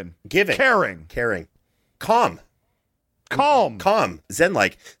 Giving. Caring. Calm.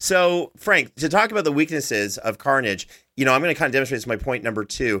 Zen-like. So, Frank, to talk about the weaknesses of Carnage, I'm going to kind of demonstrate this. My point number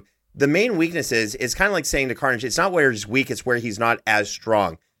 2. The main weakness is kind of like saying to Carnage, it's not where he's weak, it's where he's not as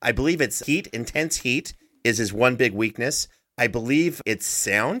strong. I believe it's heat. Intense heat is his one big weakness. I believe it's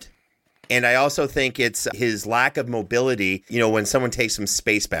sound. And I also think it's his lack of mobility, when someone takes him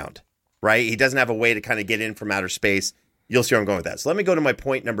spacebound, right? He doesn't have a way to kind of get in from outer space. You'll see where I'm going with that. So let me go to my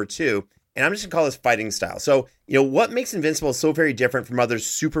point number 2. And I'm just going to call this fighting style. So, what makes Invincible so very different from other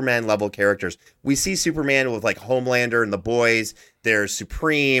Superman-level characters? We see Superman with, like, Homelander and the Boys. There's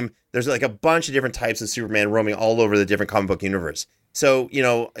Supreme. There's, like, a bunch of different types of Superman roaming all over the different comic book universe. So,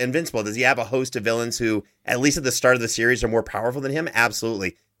 Invincible, does he have a host of villains who, at least at the start of the series, are more powerful than him?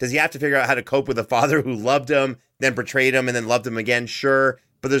 Absolutely. Does he have to figure out how to cope with a father who loved him, then betrayed him, and then loved him again? Sure.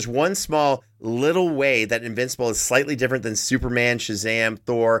 But there's one small little way that Invincible is slightly different than Superman, Shazam,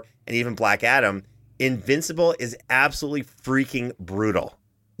 Thor, and even Black Adam. Invincible is absolutely freaking brutal.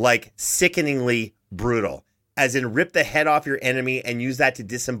 Like, sickeningly brutal. As in, rip the head off your enemy and use that to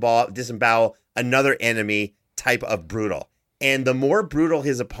disembowel another enemy type of brutal. And the more brutal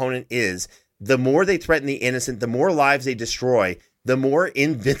his opponent is, the more they threaten the innocent, the more lives they destroy, the more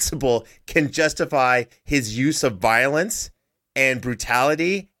Invincible can justify his use of violence and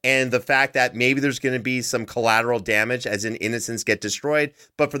brutality, and the fact that maybe there's going to be some collateral damage, as in innocents get destroyed,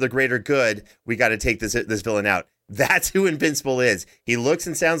 but for the greater good, we got to take this villain out. That's who Invincible is. He looks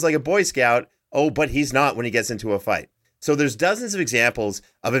and sounds like a Boy Scout, but he's not when he gets into a fight. So there's dozens of examples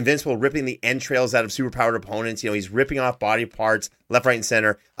of Invincible ripping the entrails out of superpowered opponents. He's ripping off body parts, left, right, and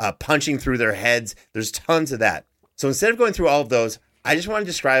center, punching through their heads. There's tons of that. So instead of going through all of those, I just want to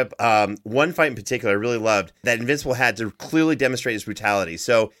describe one fight in particular I really loved that Invincible had to clearly demonstrate his brutality.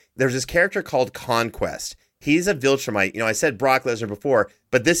 So there's this character called Conquest. He's a Viltrumite. I said Brock Lesnar before,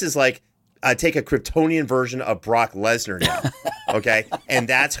 but this is like take a Kryptonian version of Brock Lesnar now, okay? And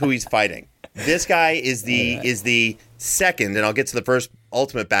that's who he's fighting. This guy is the second, and I'll get to the first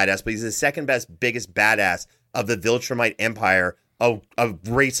ultimate badass, but he's the second best, biggest badass of the Viltrumite Empire, a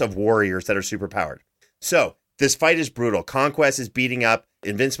race of warriors that are superpowered. So this fight is brutal. Conquest is beating up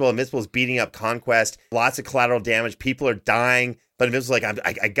Invincible. Invincible is beating up Conquest. Lots of collateral damage. People are dying. But Invincible's like,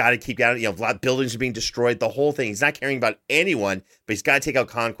 I got to keep down. Buildings are being destroyed. The whole thing. He's not caring about anyone, but he's got to take out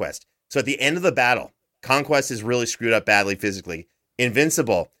Conquest. So at the end of the battle, Conquest is really screwed up badly physically.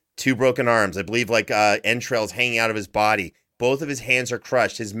 Invincible, 2 broken arms. I believe entrails hanging out of his body. Both of his hands are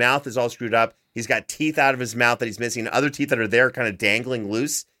crushed. His mouth is all screwed up. He's got teeth out of his mouth that he's missing. Other teeth that are there kind of dangling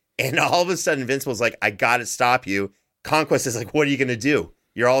loose. And all of a sudden, Invincible's like, I got to stop you. Conquest is like, what are you going to do?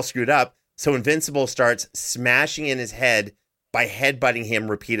 You're all screwed up. So Invincible starts smashing in his head by headbutting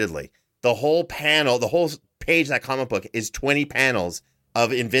him repeatedly. The whole panel, the whole page of that comic book is 20 panels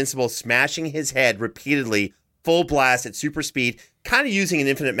of Invincible smashing his head repeatedly, full blast at super speed, kind of using an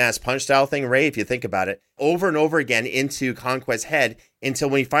infinite mass punch style thing, Ray, if you think about it, over and over again into Conquest's head until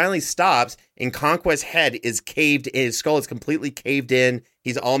when he finally stops and Conquest's head is caved in, his skull is completely caved in,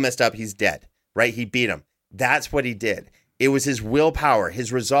 he's all messed up, he's dead, right? He beat him. That's what he did. It was his willpower,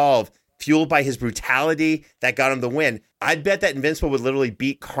 his resolve, fueled by his brutality that got him the win. I'd bet that Invincible would literally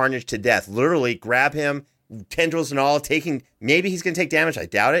beat Carnage to death, literally grab him, tendrils and all, maybe he's going to take damage, I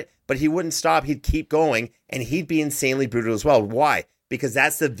doubt it, but he wouldn't stop, he'd keep going, and he'd be insanely brutal as well. Why? Because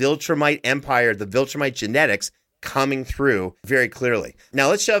that's the Viltrumite Empire, the Viltrumite genetics coming through very clearly. Now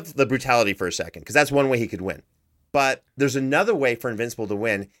let's shove the brutality for a second, because that's one way he could win. But there's another way for Invincible to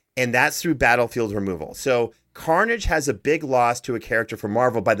win, and that's through battlefield removal. So Carnage has a big loss to a character from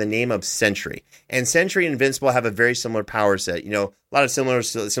Marvel by the name of Sentry. And Sentry and Invincible have a very similar power set. You know, a lot of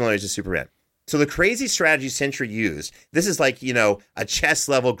similarities to Superman. So the crazy strategy Sentry used, this is like, you know, a chess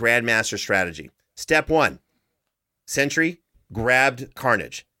level grandmaster strategy. Step 1, Sentry grabbed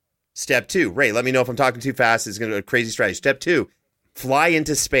Carnage. Step 2, Ray, let me know if I'm talking too fast. It's going to be a crazy strategy. Step 2, fly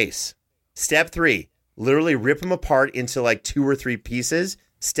into space. Step 3, literally rip him apart into like 2 or 3 pieces.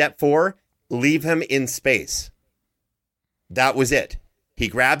 Step 4, leave him in space. That was it. He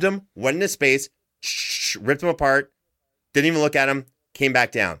grabbed him, went into space, ripped him apart, didn't even look at him, came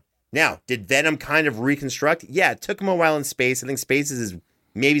back down. Now, did Venom kind of reconstruct? Yeah, it took him a while in space. I think space is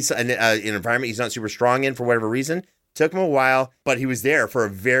maybe an environment he's not super strong in for whatever reason. Took him a while, but he was there for a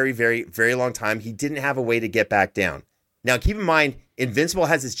very, very, very long time. He didn't have a way to get back down. Now, keep in mind, Invincible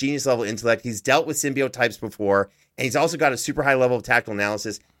has this genius level intellect. He's dealt with symbiote types before, and he's also got a super high level of tactical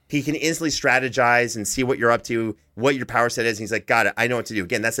analysis. He can instantly strategize and see what you're up to, what your power set is. And he's like, got it. I know what to do.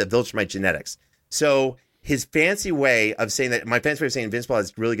 Again, that's a Viltrumite genetics. So his fancy way of saying that, my fancy way of saying Invincible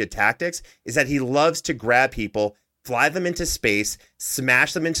has really good tactics is that he loves to grab people, fly them into space,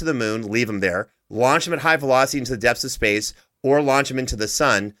 smash them into the moon, leave them there, launch them at high velocity into the depths of space, or launch them into the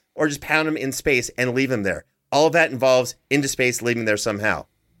sun, or just pound them in space and leave them there. All of that involves into space, leaving there somehow.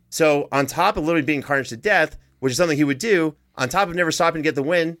 So on top of literally being Carnage to death, which is something he would do, on top of never stopping to get the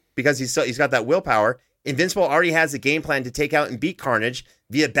win, because he's got that willpower, Invincible already has a game plan to take out and beat Carnage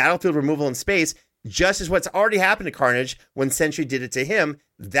via battlefield removal in space, just as what's already happened to Carnage when Sentry did it to him.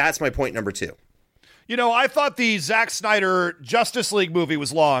 That's my point number 2. You know, I thought the Zack Snyder Justice League movie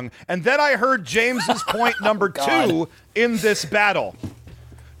was long, and then I heard James's point number 2 in this battle.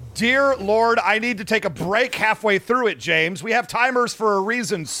 Dear Lord, I need to take a break halfway through it, James. We have timers for a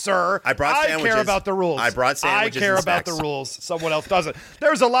reason, sir. I care about the rules. I brought sandwiches. I care about the rules. Someone else doesn't.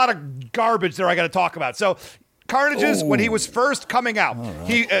 There's a lot of garbage there I got to talk about. So, Carnage's, when he was first coming out,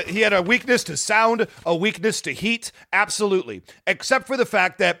 he had a weakness to sound, a weakness to heat, absolutely. Except for the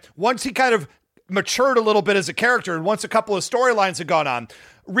fact that once he kind of matured a little bit as a character, and once a couple of storylines had gone on,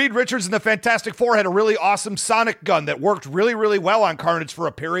 Reed Richards and the Fantastic Four had a really awesome sonic gun that worked really, really well on Carnage for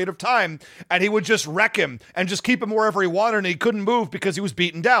a period of time, and he would just wreck him and just keep him wherever he wanted, and he couldn't move because he was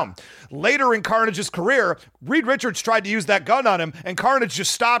beaten down. Later in Carnage's career, Reed Richards tried to use that gun on him, and Carnage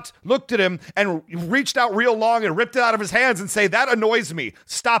just stopped, looked at him, and reached out real long and ripped it out of his hands and say, "That annoys me.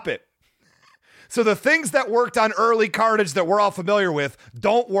 Stop it." So the things that worked on early Carnage that we're all familiar with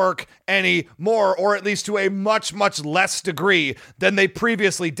don't work anymore, or at least to a much, much less degree than they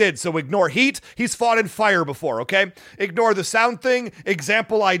previously did. So ignore heat. He's fought in fire before, okay? Ignore the sound thing.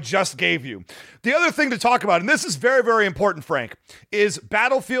 Example I just gave you. The other thing to talk about, and this is very, very important, Frank, is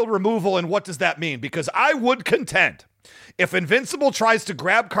battlefield removal, and what does that mean? Because I would contend, if Invincible tries to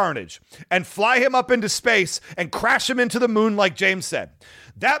grab Carnage and fly him up into space and crash him into the moon like James said,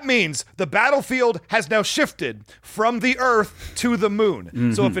 that means the battlefield has now shifted from the Earth to the moon.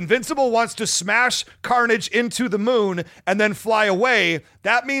 Mm-hmm. So if Invincible wants to smash Carnage into the moon and then fly away,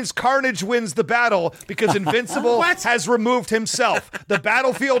 that means Carnage wins the battle because Invincible has removed himself. The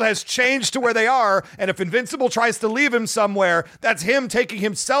battlefield has changed to where they are, and if Invincible tries to leave him somewhere, that's him taking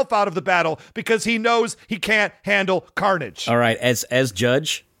himself out of the battle because he knows he can't handle Carnage. All right, as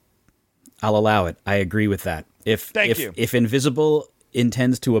judge, I'll allow it. I agree with that. If Invisible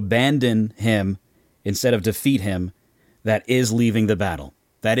intends to abandon him instead of defeat him, that is leaving the battle.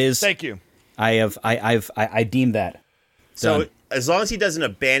 That is. Thank you. I deem that. So as long as he doesn't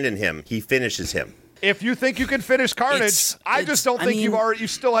abandon him, he finishes him. If you think you can finish Carnage, I just don't think you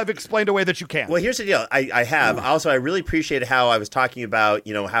still have explained a way that you can. Well, here's the deal. I have. Also, I really appreciate how I was talking about,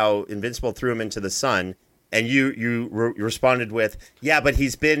 how Invincible threw him into the sun. And you responded with, yeah, but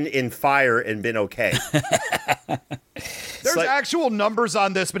he's been in fire and been okay. There's actual numbers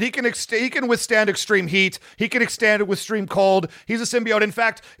on this, but he can withstand extreme heat. He can withstand extreme cold. He's a symbiote. In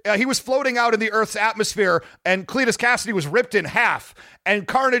fact, he was floating out in the Earth's atmosphere, and Cletus Cassidy was ripped in half. And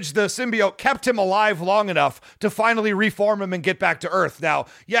Carnage, the symbiote, kept him alive long enough to finally reform him and get back to Earth. Now,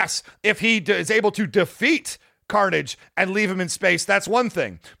 yes, if he is able to defeat Carnage and leave him in space, that's one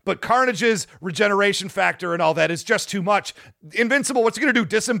thing. But Carnage's regeneration factor and all that is just too much. Invincible, what's he going to do?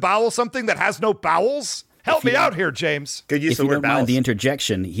 Disembowel something that has no bowels? Help me out here, James. Good use of the word bowels. If you don't mind the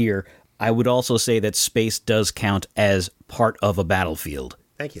interjection here, I would also say that space does count as part of a battlefield.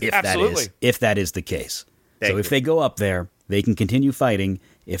 Thank you. Absolutely. If that is the case. If they go up there, they can continue fighting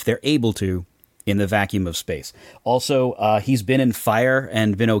if they're able to, in the vacuum of space. Also, He's Been in Fire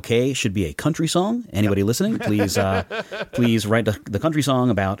and Been Okay should be a country song. Anybody listening, please please write the country song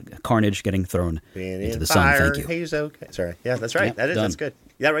about Carnage getting thrown into the sun. Thank you. He's okay. Sorry. Yeah, that's right. Yep, That's good.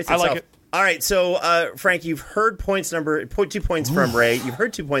 Yeah, right. I like it. All right, so Frank, you've heard 2 points from Ray. You've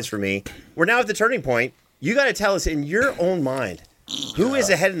heard 2 points from me. We're now at the turning point. You got to tell us in your own mind, who is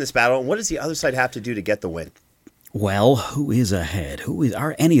ahead in this battle, and what does the other side have to do to get the win? Well, who is ahead?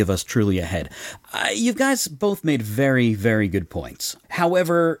 Are any of us truly ahead? You guys both made very, very good points.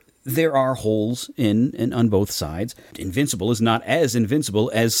 However, there are holes on both sides. Invincible is not as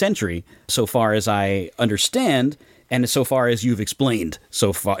invincible as Sentry, so far as I understand, and so far as you've explained.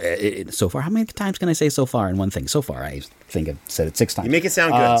 So far, how many times can I say so far in one thing? So far, I think I've said it 6 times. You make it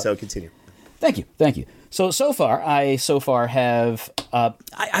sound good, so continue. Thank you. So far, I have.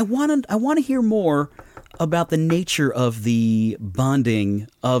 I want to hear more about the nature of the bonding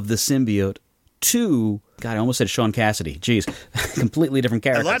of the symbiote to. God, I almost said Sean Cassidy. Jeez, completely different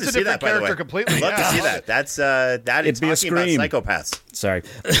character. I'd love to see that, by the way. Completely. I'd love to see that. That is talking about psychopaths. Sorry.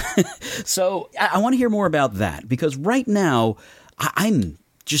 So I want to hear more about that, because right now I'm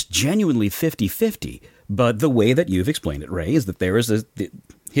just genuinely 50-50. But the way that you've explained it, Ray, is that there is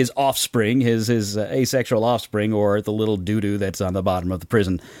his offspring, his asexual offspring, or the little doo-doo that's on the bottom of the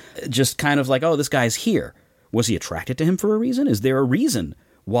prison, just kind of like, oh, this guy's here. Was he attracted to him for a reason? Is there a reason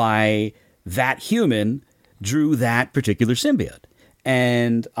why that human drew that particular symbiote?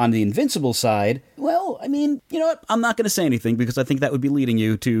 And on the Invincible side, well, I mean, you know what? I'm not going to say anything, because I think that would be leading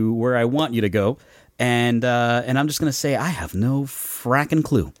you to where I want you to go. And I'm just going to say I have no fracking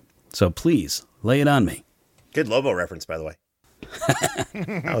clue. So please, lay it on me. Good Lobo reference, by the way.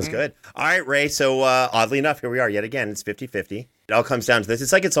 That was good. All right, Ray. So oddly enough, here we are yet again. It's 50-50. It all comes down to this.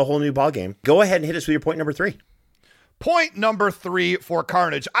 It's like it's a whole new ball game. Go ahead and hit us with your point number 3. Point number 3 for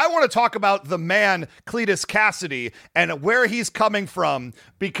Carnage. I want to talk about the man, Cletus Cassidy, and where he's coming from,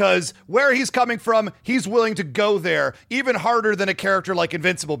 because where he's coming from, he's willing to go there even harder than a character like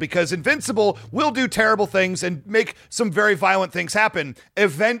Invincible, because Invincible will do terrible things and make some very violent things happen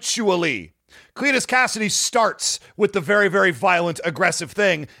eventually. Cletus Cassidy starts with the very, very violent, aggressive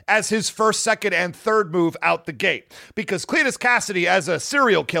thing as his first, second, and third move out the gate. Because Cletus Cassidy, as a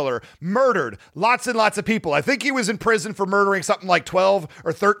serial killer, murdered lots and lots of people. I think he was in prison for murdering something like 12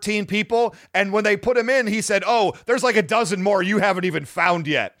 or 13 people. And when they put him in, he said, oh, there's like a dozen more you haven't even found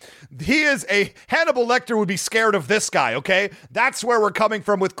yet. Hannibal Lecter would be scared of this guy, okay? That's where we're coming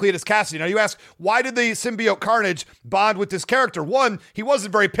from with Cletus Cassidy. Now you ask, why did the symbiote Carnage bond with this character? One, he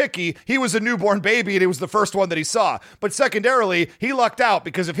wasn't very picky. He was a newborn baby, and it was the first one that he saw. But secondarily, he lucked out,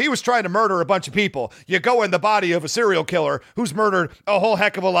 because if he was trying to murder a bunch of people, you go in the body of a serial killer who's murdered a whole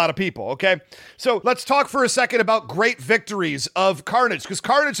heck of a lot of people, okay? So let's talk for a second about great victories of Carnage, because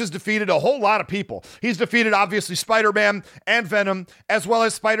Carnage has defeated a whole lot of people. He's defeated, obviously, Spider-Man and Venom, as well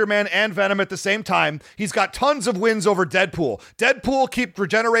as Spider-Man and Venom at the same time. He's got tons of wins over Deadpool. Deadpool kept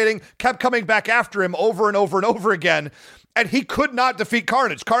regenerating, kept coming back after him over and over and over again, and he could not defeat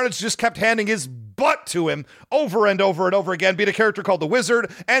Carnage. Carnage just kept handing his butt to him over and over and over again. Beat a character called the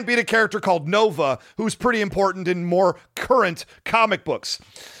Wizard, and beat a character called Nova, who's pretty important in more current comic books.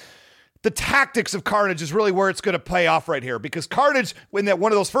 The tactics of Carnage is really where it's going to pay off right here, because Carnage, when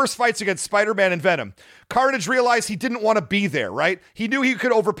one of those first fights against Spider-Man and Venom, Carnage realized he didn't want to be there, right? He knew he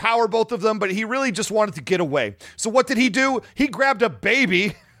could overpower both of them, but he really just wanted to get away. So what did he do? He grabbed a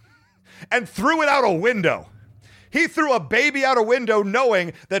baby and threw it out a window. He threw a baby out a window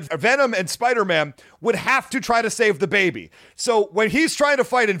knowing that Venom and Spider-Man would have to try to save the baby. So when he's trying to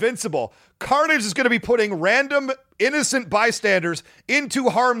fight Invincible, Carnage is going to be putting random innocent bystanders into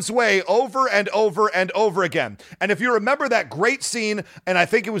harm's way over and over and over again. And if you remember that great scene, and I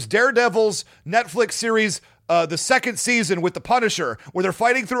think it was Daredevil's Netflix series, the second season with the Punisher, where they're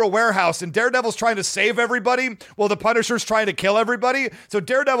fighting through a warehouse and Daredevil's trying to save everybody while the Punisher's trying to kill everybody. So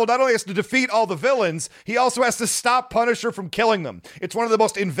Daredevil not only has to defeat all the villains, he also has to stop Punisher from killing them. It's one of the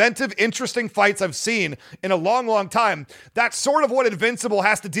most inventive, interesting fights I've seen in a long, long time. That's sort of what Invincible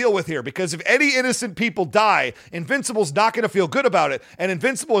has to deal with here, because if any innocent people die, Invincible's not going to feel good about it. And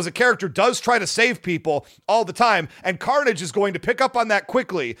Invincible as a character does try to save people all the time. And Carnage is going to pick up on that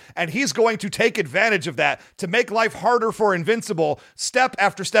quickly, and he's going to take advantage of that to make life harder for Invincible step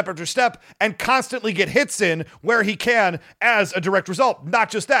after step after step and constantly get hits in where he can as a direct result. Not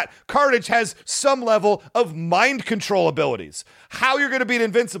just that, Carnage has some level of mind control abilities. How you're going to beat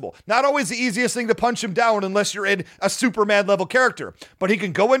Invincible. Not always the easiest thing to punch him down unless you're in a Superman level character, but he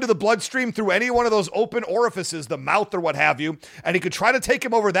can go into the bloodstream through any one of those open orifices, the mouth or what have you, and he could try to take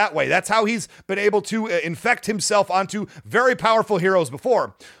him over that way. That's how he's been able to infect himself onto very powerful heroes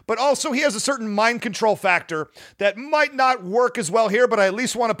before. But also he has a certain mind control factor that might not work as well here, but I at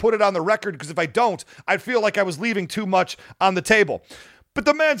least want to put it on the record, because if I don't, I'd feel like I was leaving too much on the table. But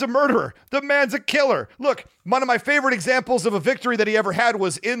the man's a murderer. The man's a killer. Look, one of my favorite examples of a victory that he ever had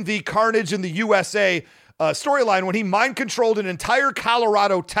was in the Carnage in the USA storyline when he mind-controlled an entire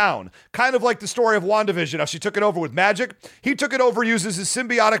Colorado town. Kind of like the story of WandaVision, how she took it over with magic. He took it over, uses his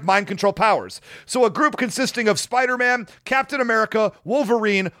symbiotic mind control powers. So a group consisting of Spider-Man, Captain America,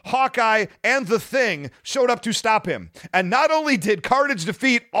 Wolverine, Hawkeye, and The Thing showed up to stop him. And not only did Carnage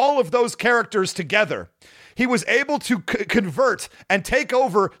defeat all of those characters together, he was able to convert and take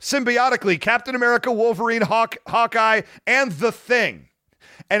over symbiotically Captain America, Wolverine, Hawkeye, and The Thing.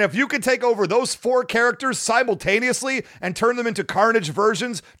 And if you can take over those 4 characters simultaneously and turn them into Carnage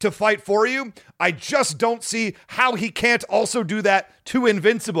versions to fight for you, I just don't see how he can't also do that to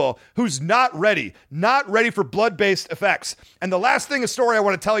Invincible, who's not ready for blood-based effects. And the last thing, a story I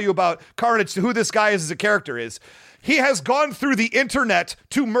want to tell you about Carnage, to who this guy is as a character is, he has gone through the internet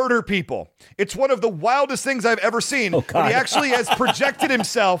to murder people. It's one of the wildest things I've ever seen. Oh, God. He actually has projected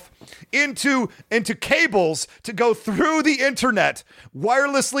himself into cables to go through the internet,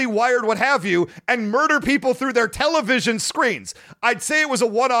 wirelessly wired, what have you, and murder people through their television screens. I'd say it was a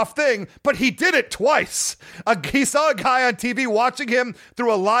one-off thing, but he did it twice. He saw a guy on TV watching him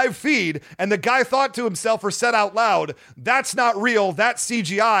through a live feed, and the guy thought to himself or said out loud, "That's not real, that's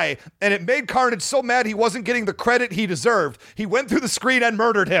CGI." And it made Carnage so mad he wasn't getting the credit he deserved. He went through the screen and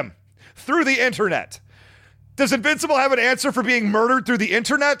murdered him through the internet. Does Invincible have an answer for being murdered through the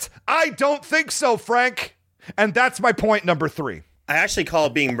internet? I don't think so, Frank. And that's my point number 3. I actually call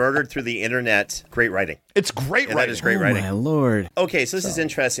being murdered through the internet great writing. It's great writing. That is great writing. Oh, my Lord. Okay, so this is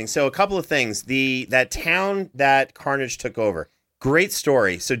interesting. So a couple of things. That town that Carnage took over, great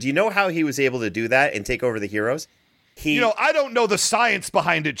story. So do you know how he was able to do that and take over the heroes? I don't know the science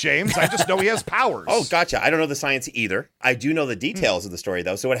behind it, James. I just know he has powers. Oh, gotcha. I don't know the science either. I do know the details of the story,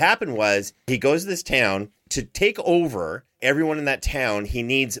 though. So what happened was he goes to this town. To take over everyone in that town, he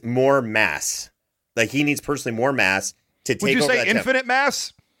needs more mass. Like, he needs personally more mass to take over that town. Would you say infinite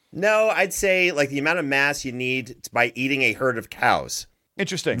mass? No, I'd say, like, the amount of mass you need by eating a herd of cows.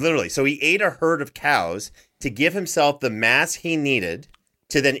 Interesting. Literally. So he ate a herd of cows to give himself the mass he needed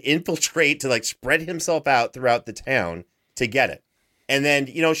to then infiltrate, to like spread himself out throughout the town to get it. And then,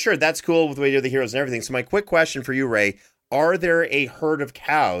 sure, that's cool with the way you do the heroes and everything. So my quick question for you, Ray, are there a herd of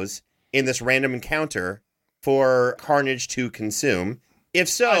cows in this random encounter for Carnage to consume? If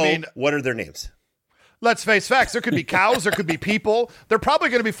so, what are their names? Let's face facts. There could be cows. There could be people. They're probably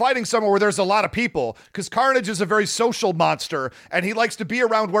going to be fighting somewhere where there's a lot of people, because Carnage is a very social monster, and he likes to be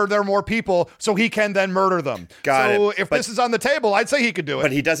around where there are more people so he can then murder them. So if this is on the table, I'd say he could do it.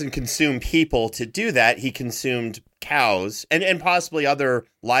 But he doesn't consume people to do that. He consumed cows and possibly other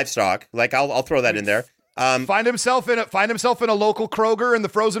livestock. Like, I'll throw that in there. Find himself in a local Kroger in the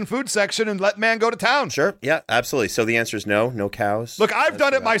frozen food section and let man go to town. Sure. Yeah, absolutely. So the answer is no cows. Look, I've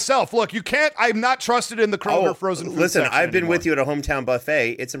done it myself. Look, you can't, I'm not trusted in the Kroger frozen food section. Listen, I've been anymore. with you at a hometown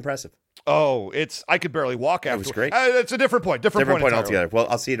buffet. It's impressive. Oh, I could barely walk after. It was great. It's a different point. Different point altogether. Well,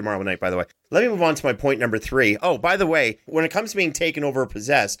 I'll see you tomorrow night, by the way. Let me move on to my point number 3. Oh, by the way, when it comes to being taken over or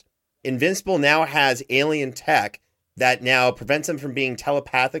possessed, Invincible now has alien tech that now prevents him from being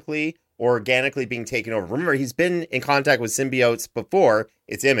telepathically or organically being taken over. Remember, he's been in contact with symbiotes before.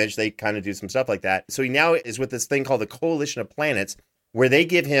 It's Image. They kind of do some stuff like that. So he now is with this thing called the Coalition of Planets, where they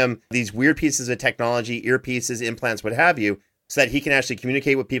give him these weird pieces of technology, earpieces, implants, what have you, so that he can actually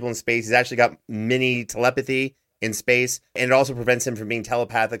communicate with people in space. He's actually got mini telepathy in space, and it also prevents him from being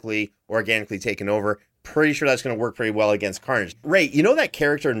telepathically or organically taken over. Pretty sure that's going to work pretty well against Carnage. Ray, you know that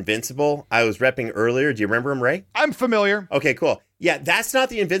character Invincible I was repping earlier? Do you remember him, Ray? I'm familiar. Okay, cool. Yeah, that's not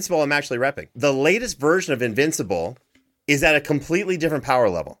the Invincible I'm actually repping. The latest version of Invincible is at a completely different power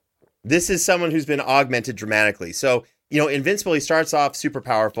level. This is someone who's been augmented dramatically. So, Invincible, he starts off super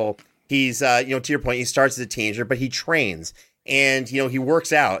powerful. He's, to your point, he starts as a teenager, but he trains. And, he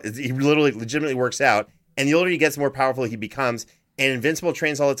works out. He legitimately works out. And the older he gets, the more powerful he becomes. And Invincible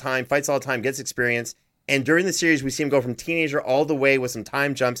trains all the time, fights all the time, gets experience. And during the series, we see him go from teenager all the way with some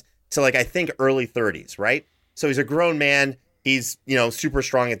time jumps to, I think, early 30s, right? So he's a grown man. He's, super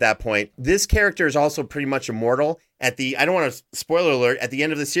strong at that point. This character is also pretty much immortal. I don't want to spoiler alert, at the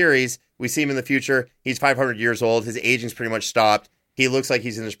end of the series, we see him in the future. He's 500 years old. His aging's pretty much stopped. He looks like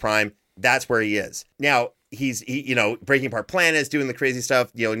he's in his prime. That's where he is. Now, he's breaking apart planets, doing the crazy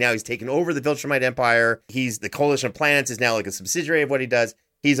stuff. Now he's taken over the Viltrumite Empire. The Coalition of Planets is now like a subsidiary of what he does.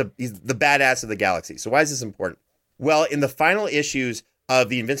 He's the badass of the galaxy. So why is this important? Well, in the final issues of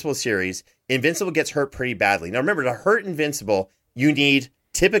the Invincible series, Invincible gets hurt pretty badly. Now, remember, to hurt Invincible, you need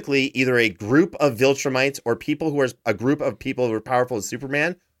typically either a group of Viltrumites or a group of people who are powerful as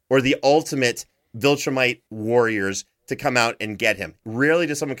Superman, or the ultimate Viltrumite warriors to come out and get him. Rarely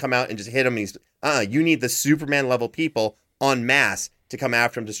does someone come out and just hit him. You need the Superman level people en masse to come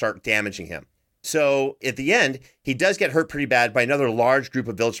after him to start damaging him. So at the end, he does get hurt pretty bad by another large group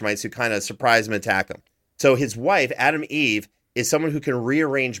of Viltrumites who kind of surprise him and attack him. So his wife, Adam Eve, is someone who can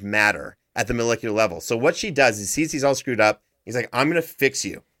rearrange matter at the molecular level. So what she does is sees he's all screwed up. He's like, I'm going to fix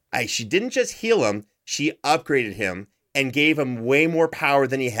you. She didn't just heal him. She upgraded him and gave him way more power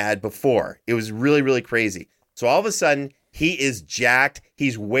than he had before. It was really, really crazy. So all of a sudden, he is jacked.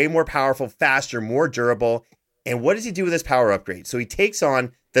 He's way more powerful, faster, more durable. And what does he do with his power upgrade? So he takes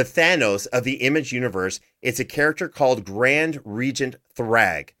on the Thanos of the Image universe. It's a character called Grand Regent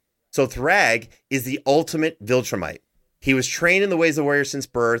Thrag. So Thrag is the ultimate Viltrumite. He was trained in the ways of the warrior since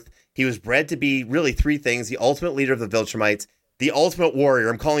birth. He was bred to be really three things: the ultimate leader of the Viltrumites, the ultimate warrior.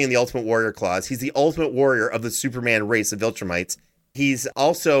 I'm calling him the ultimate warrior clause. He's the ultimate warrior of the Superman race of Viltrumites. He's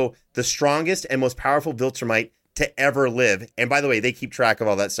also the strongest and most powerful Viltrumite to ever live. And by the way, they keep track of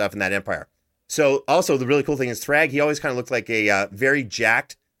all that stuff in that empire. So also the really cool thing is Thrag, he always kind of looked like a very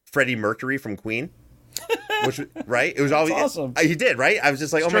jacked Freddie Mercury from Queen. Which, right? It was always awesome. He did, right? I was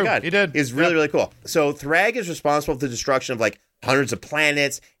just like, It's my true. God. He did. It's really, really cool. So Thrag is responsible for the destruction of like hundreds of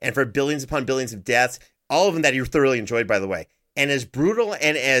planets and for billions upon billions of deaths, all of them that you thoroughly enjoyed, by the way. And as brutal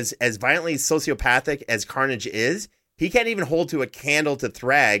and as violently sociopathic as Carnage is, he can't even hold to a candle to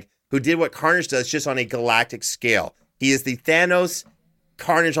Thrag, who did what Carnage does just on a galactic scale. He is the Thanos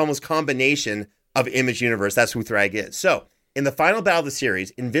Carnage almost combination of Image universe. That's who Thrag is. So in the final battle of the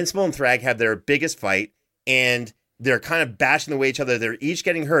series, Invincible and Thrag have their biggest fight, and they're kind of bashing away each other. They're each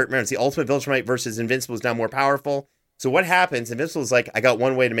getting hurt. Remember, it's the ultimate Viltrumite versus Invincible is now more powerful. So what happens? Invincible is like, I got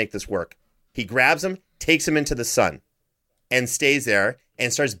one way to make this work. He grabs him, takes him into the sun, and stays there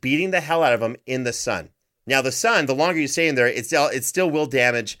and starts beating the hell out of him in the sun. Now, the sun, the longer you stay in there, it still will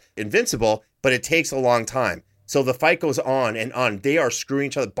damage Invincible, but it takes a long time. So the fight goes on and on. They are screwing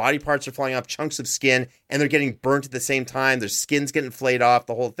each other. Body parts are flying off, chunks of skin, and they're getting burnt at the same time. Their skin's getting flayed off,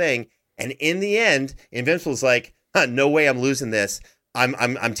 the whole thing. And in the end, Invincible's like, no way I'm losing this.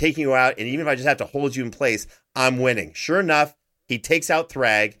 I'm taking you out, and even if I just have to hold you in place, I'm winning. Sure enough, he takes out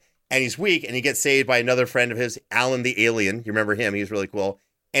Thrag, and he's weak, and he gets saved by another friend of his, Alan the Alien. You remember him? He was really cool.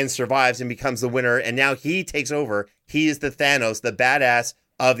 And survives and becomes the winner, and now he takes over. He is the Thanos, the badass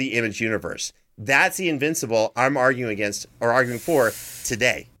of the Image universe. That's the Invincible I'm arguing for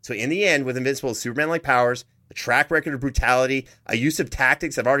today. So in the end, with Invincible, Superman-like powers, a track record of brutality, a use of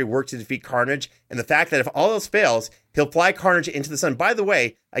tactics that have already worked to defeat Carnage, and the fact that if all else fails, he'll fly Carnage into the sun. By the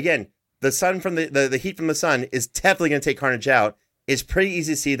way, again, the sun from the heat from the sun is definitely going to take Carnage out. It's pretty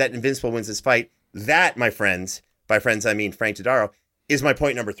easy to see that Invincible wins this fight. That, my friends, by friends I mean Frank Todaro, is my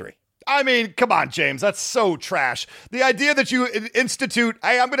point number 3. I mean, come on, James. That's so trash. The idea that you institute,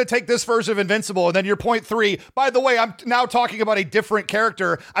 hey, I'm going to take this version of Invincible, and then your point 3, by the way, I'm now talking about a different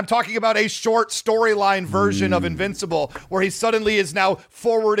character. I'm talking about a short storyline version of Invincible, where he suddenly is now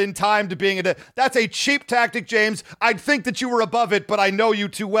forward in time to being that's a cheap tactic, James. I'd think that you were above it, but I know you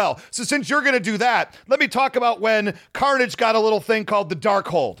too well. So since you're going to do that, let me talk about when Carnage got a little thing called the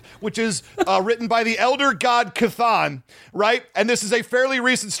Darkhold, which is written by the elder god Chthon, right? And this is a fairly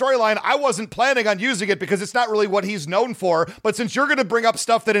recent storyline. I wasn't planning on using it because it's not really what he's known for, but since you're going to bring up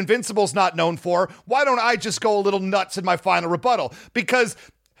stuff that Invincible's not known for, why don't I just go a little nuts in my final rebuttal? Because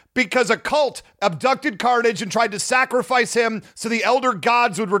a cult abducted Carnage and tried to sacrifice him so the elder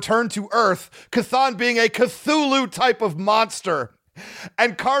gods would return to Earth, Chthon being a Cthulhu type of monster.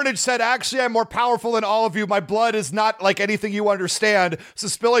 And Carnage said, actually, I'm more powerful than all of you. My blood is not like anything you understand. So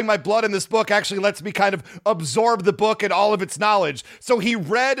spilling my blood in this book actually lets me kind of absorb the book and all of its knowledge. So he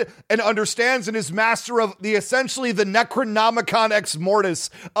read and understands and is master of essentially the Necronomicon Ex Mortis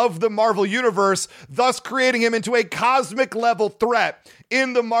of the Marvel Universe, thus creating him into a cosmic level threat.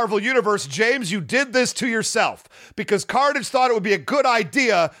 in the Marvel Universe. James, you did this to yourself because Carnage thought it would be a good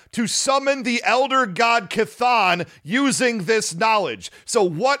idea to summon the Elder God Chthon using this knowledge. So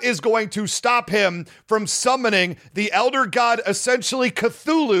what is going to stop him from summoning the Elder God, essentially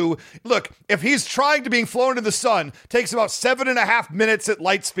Cthulhu? Look, if he's trying to being flown to the sun, takes about 7.5 minutes at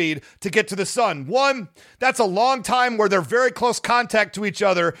light speed to get to the sun. One, that's a long time where they're very close contact to each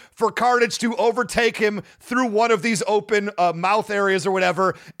other for Carnage to overtake him through one of these open mouth areas or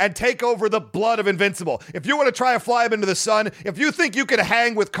whatever and take over the blood of Invincible. If you want to try and fly him into the sun, if you think you can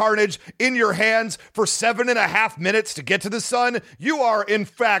hang with Carnage in your hands for 7.5 minutes to get to the sun, you are in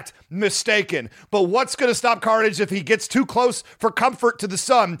fact mistaken. But what's going to stop Carnage if he gets too close for comfort to the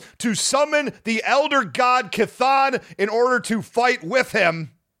sun to summon the Elder God Chthon in order to fight with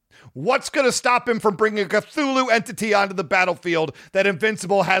him? What's going to stop him from bringing a Cthulhu entity onto the battlefield that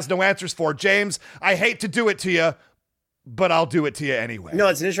Invincible has no answers for? James, I hate to do it to you, but I'll do it to you anyway. No,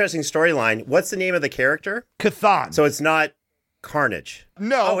 it's an interesting storyline. What's the name of the character? Chthon. So it's not Carnage.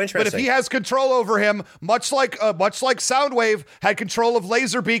 No, but if he has control over him, much like Soundwave had control of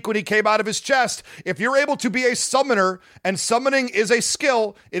Laserbeak when he came out of his chest, if you're able to be a summoner, and summoning is a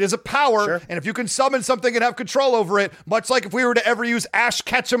skill, it is a power, sure. And if you can summon something and have control over it, much like if we were to ever use Ash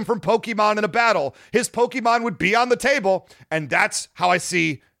Ketchum from Pokemon in a battle, his Pokemon would be on the table, and that's how I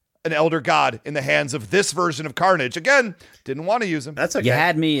see an Elder God in the hands of this version of Carnage. Again, didn't want to use him. That's okay. You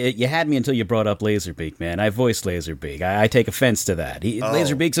had me until you brought up Laserbeak, man. I voiced Laserbeak. I take offense to that.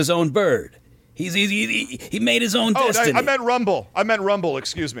 Laserbeak's his own bird. He made his own destiny. I meant Rumble.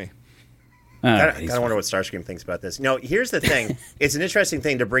 Excuse me. I kind of wonder what Starscream thinks about this. No, here's the thing. It's an interesting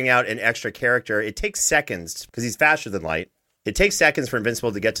thing to bring out an extra character. It takes seconds because he's faster than light. It takes seconds for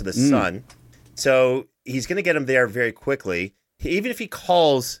Invincible to get to the sun. So he's going to get him there very quickly. Even if he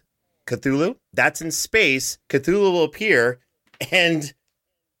calls Cthulhu, that's in space. Cthulhu will appear, and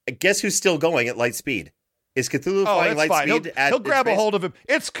guess who's still going at light speed? Is Cthulhu flying light speed? He'll grab a hold of him.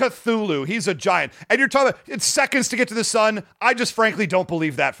 It's Cthulhu. He's a giant. And you're talking about it's seconds to get to the sun. I just frankly don't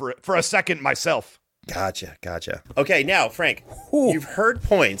believe that for a second myself. Gotcha. Okay, now, Frank, you've heard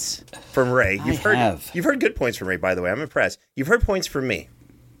points from Ray. You've heard good points from Ray, by the way. I'm impressed. You've heard points from me.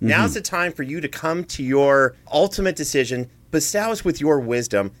 Mm-hmm. Now's the time for you to come to your ultimate decision. Bestow us with your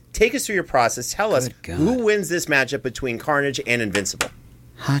wisdom. Take us through your process. Tell us who wins this matchup between Carnage and Invincible.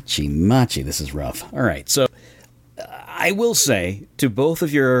 Hachi-machi, this is rough. All right, so I will say to both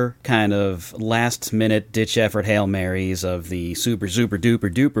of your kind of last-minute ditch effort Hail Marys of the super, super, duper,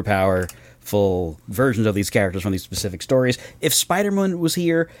 duper powerful versions of these characters from these specific stories, if Spider-Man was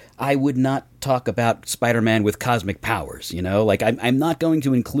here, I would not talk about Spider-Man with cosmic powers, you know? Like, I'm not going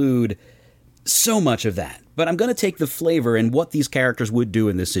to include so much of that. But I'm going to take the flavor and what these characters would do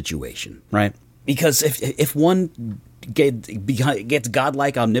in this situation, right? Because if one gets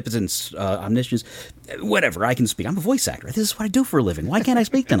godlike omnipotence, omniscience, whatever, I can speak. I'm a voice actor. This is what I do for a living. Why can't I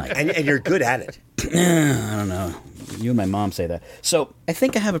speak tonight? and you're good at it. I don't know. You and my mom say that. So I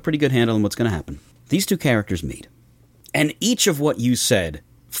think I have a pretty good handle on what's going to happen. These two characters meet. And each of what you said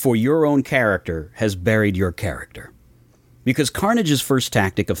for your own character has buried your character. Because Carnage's first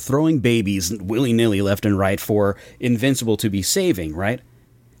tactic of throwing babies willy-nilly left and right for Invincible to be saving, right?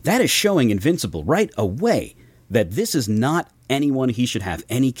 That is showing Invincible right away that this is not anyone he should have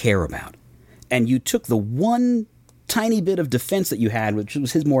any care about. And you took the one tiny bit of defense that you had, which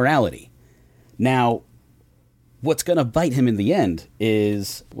was his morality. Now, what's going to bite him in the end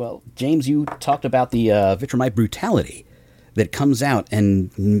is, well, James, you talked about the Vitramite brutality that comes out,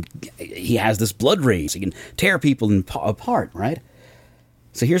 and he has this blood rage. He can tear people apart, right?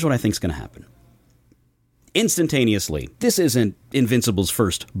 So here's what I think is going to happen. Instantaneously, this isn't Invincible's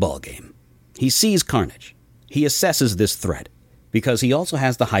first ball game. He sees Carnage. He assesses this threat, because he also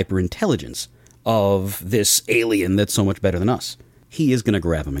has the hyper-intelligence of this alien that's so much better than us. He is going to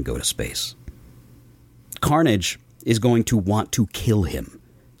grab him and go to space. Carnage is going to want to kill him,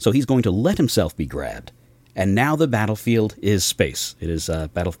 so he's going to let himself be grabbed. And now the battlefield is space. It is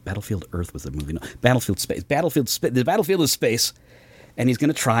Battlefield Earth was the movie. No, Battlefield Space. The battlefield is space. And he's going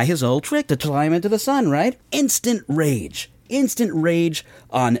to try his old trick to climb into the sun, right? Instant rage. Instant rage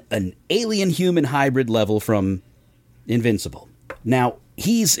on an alien-human hybrid level from Invincible. Now,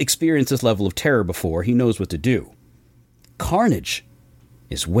 he's experienced this level of terror before. He knows what to do. Carnage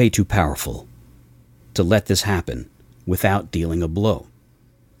is way too powerful to let this happen without dealing a blow.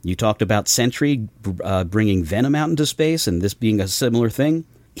 You talked about Sentry bringing Venom out into space and this being a similar thing.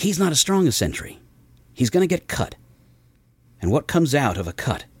 He's not as strong as Sentry. He's going to get cut. And what comes out of a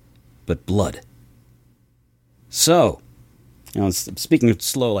cut but blood? So, speaking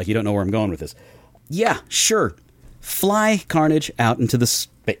slow like you don't know where I'm going with this. Yeah, sure. fly Carnage out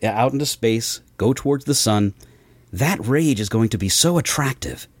into space, go towards the sun. That rage is going to be so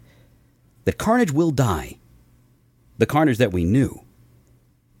attractive that Carnage will die. The Carnage that we knew.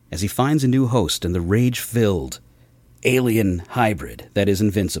 As he finds a new host in the rage-filled alien hybrid that is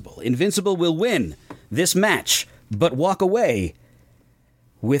Invincible. Invincible will win this match, but walk away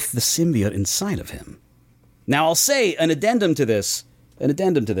with the symbiote inside of him. Now, I'll say an addendum to this.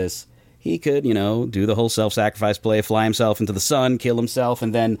 He could, do the whole self-sacrifice play, fly himself into the sun, kill himself,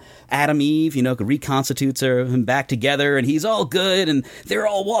 and then Adam Eve, could reconstitute him back together, and he's all good, and they're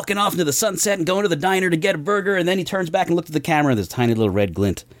all walking off into the sunset and going to the diner to get a burger, and then he turns back and looks at the camera, and there's a tiny little red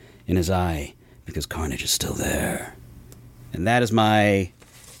glint in his eye, because Carnage is still there. And that is my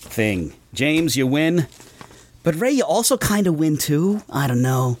thing. James, you win. But Ray, you also kind of win, too. I don't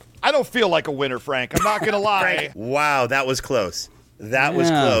know. I don't feel like a winner, Frank. I'm not going to lie. Frank, wow, that was close. That was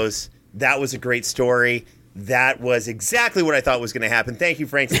close. That was a great story. That was exactly what I thought was going to happen. Thank you,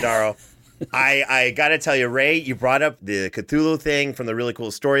 Frank Tadaro. I got to tell you, Ray, you brought up the Cthulhu thing from the really cool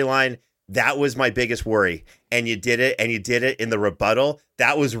storyline. That was my biggest worry. And you did it, in the rebuttal.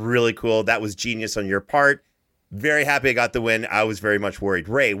 That was really cool. That was genius on your part. Very happy I got the win. I was very much worried.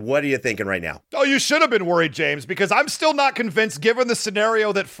 Ray, what are you thinking right now? Oh, you should have been worried, James, because I'm still not convinced, given the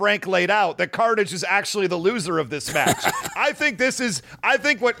scenario that Frank laid out, that Carnage is actually the loser of this match. I think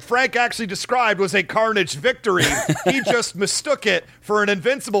what Frank actually described was a Carnage victory. He just mistook it for an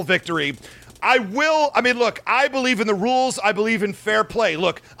Invincible victory. I believe in the rules. I believe in fair play.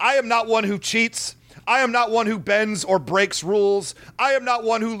 Look, I am not one who cheats. I am not one who bends or breaks rules. I am not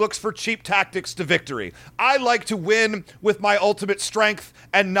one who looks for cheap tactics to victory. I like to win with my ultimate strength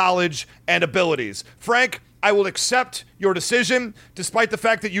and knowledge and abilities. Frank, I will accept your decision, despite the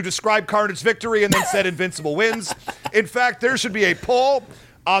fact that you described Carnage victory and then said Invincible wins. In fact, there should be a poll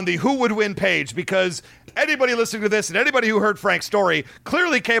on the Who Would Win page, because anybody listening to this and anybody who heard Frank's story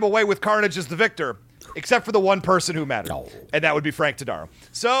clearly came away with Carnage as the victor, except for the one person who mattered, and that would be Frank Tadaro.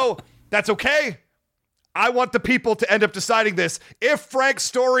 So, that's okay. I want the people to end up deciding this. If Frank's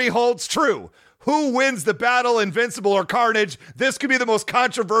story holds true, who wins the battle, Invincible or Carnage? This could be the most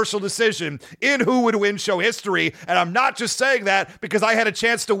controversial decision in Who Would Win show history. And I'm not just saying that because I had a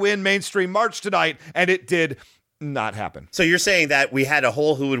chance to win Mainstream March tonight, and it did not happen. So you're saying that we had a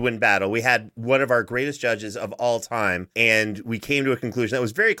whole Who Would Win battle. We had one of our greatest judges of all time, and we came to a conclusion that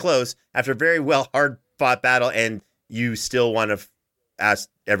was very close after a very hard-fought battle, and you still want to ask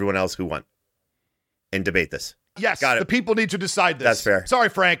everyone else who won and debate this. Yes, Got it. The people need to decide this. That's fair. Sorry,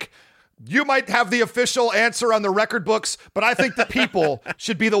 Frank. You might have the official answer on the record books, but I think the people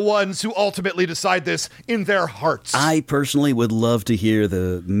should be the ones who ultimately decide this in their hearts. I personally would love to hear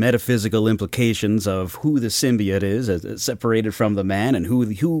the metaphysical implications of who the symbiote is, separated from the man, and who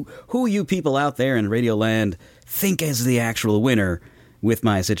you people out there in Radioland think is the actual winner with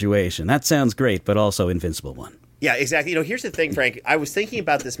my situation. That sounds great, but also Invincible won. Yeah, exactly. Here's the thing, Frank. I was thinking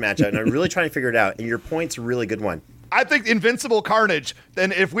about this matchup, and I'm really trying to figure it out, and your point's a really good one. I think Invincible Carnage,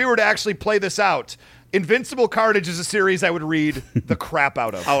 then if we were to actually play this out, Invincible Carnage is a series I would read the crap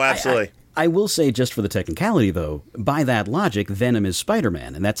out of. Oh, absolutely. I will say, just for the technicality, though, by that logic, Venom is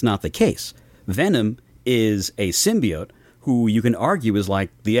Spider-Man, and that's not the case. Venom is a symbiote who you can argue is like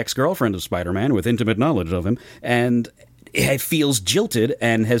the ex-girlfriend of Spider-Man with intimate knowledge of him, and feels jilted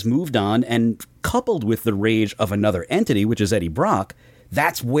and has moved on, and coupled with the rage of another entity, which is Eddie Brock,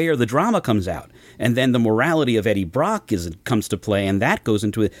 that's where the drama comes out. And then the morality of Eddie Brock comes to play, and that goes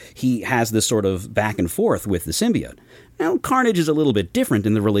into it. He has this sort of back and forth with the symbiote. Now, Carnage is a little bit different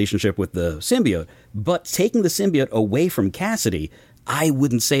in the relationship with the symbiote, but taking the symbiote away from Cassidy, I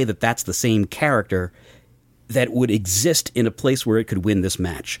wouldn't say that that's the same character that would exist in a place where it could win this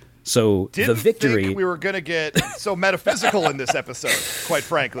match. So Didn't the victory. Think we were going to get so metaphysical in this episode, quite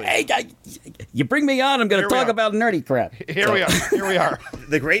frankly. Hey, you bring me on, I'm going to talk about nerdy crap. Here we are.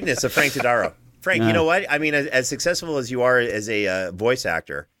 The greatness of Frank Tadaro. Frank, you know what? I mean, as successful as you are as a voice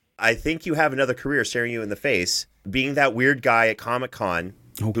actor, I think you have another career staring you in the face, being that weird guy at Comic-Con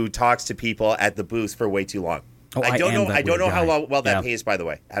who talks to people at the booth for way too long. I don't know how well that pays, by the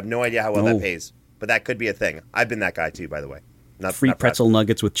way. I have no idea how well that pays, but that could be a thing. I've been that guy too, by the way. Free pretzel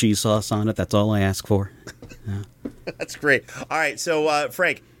nuggets with cheese sauce on it. That's all I ask for. Yeah. That's great. All right. So,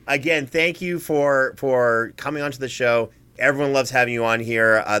 Frank, again, thank you for coming onto the show. Everyone loves having you on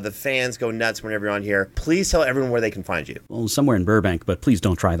here. The fans go nuts whenever you're on here. Please tell everyone where they can find you. Well, somewhere in Burbank, but please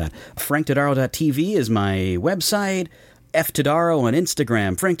don't try that. FrankTadaro.tv is my website. F Tadaro on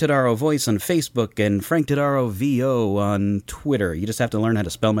Instagram, Frank Tadaro Voice on Facebook, and Frank Tadaro VO on Twitter. You just have to learn how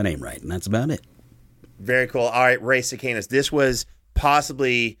to spell my name right, and that's about it. Very cool. All right, Ray Sicanis, this was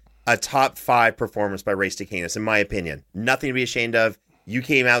possibly a top 5 performance by Race to Canis, in my opinion. Nothing to be ashamed of. You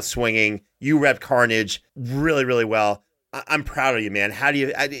came out swinging. You repped Carnage really, really well. I'm proud of you, man. How do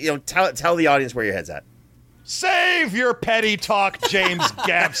you tell the audience where your head's at? Save your petty talk, James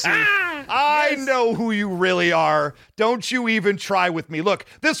Gavsey. I know who you really are. Don't you even try with me. Look,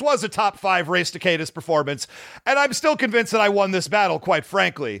 this was a top 5 Race to Canis performance, and I'm still convinced that I won this battle, quite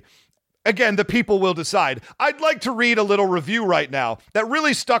frankly. Again, the people will decide. I'd like to read a little review right now that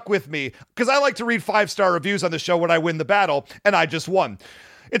really stuck with me, because I like to read 5-star reviews on the show when I win the battle, and I just won.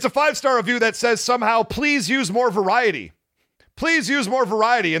 It's a 5-star review that says somehow, please use more variety. Please use more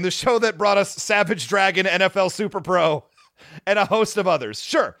variety in the show that brought us Savage Dragon, NFL Super Pro, and a host of others.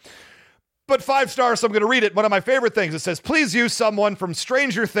 Sure. But 5 stars, so I'm going to read it. One of my favorite things, it says, please use someone from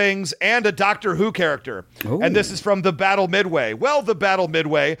Stranger Things and a Doctor Who character. Ooh. And this is from The Battle Midway. Well, The Battle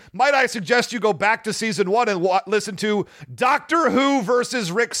Midway, might I suggest you go back to season 1 and listen to Doctor Who versus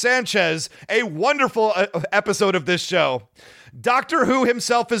Rick Sanchez, a wonderful episode of this show. Doctor Who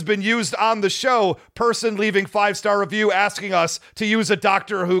himself has been used on the show. Person leaving 5-star review asking us to use a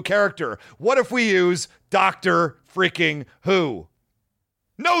Doctor Who character. What if we use Doctor freaking Who?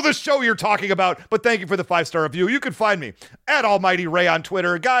 Know the show you're talking about, but thank you for the 5-star review. You can find me at Almighty Ray on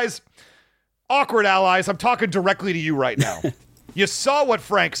Twitter. Guys, awkward allies, I'm talking directly to you right now. You saw what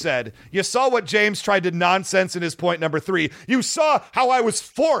Frank said. You saw what James tried to nonsense in his point number 3. You saw how I was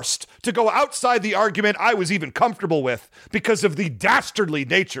forced to go outside the argument I was even comfortable with because of the dastardly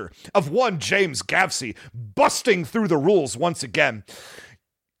nature of one James Gavsey busting through the rules once again.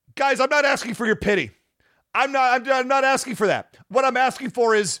 Guys, I'm not asking for your pity. I'm not asking for that. What I'm asking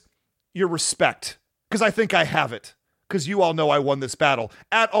for is your respect, because I think I have it, because you all know I won this battle.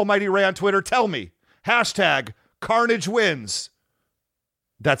 At Almighty Ray on Twitter, tell me. Hashtag Carnage wins.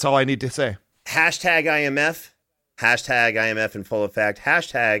 That's all I need to say. Hashtag IMF. Hashtag IMF in full effect.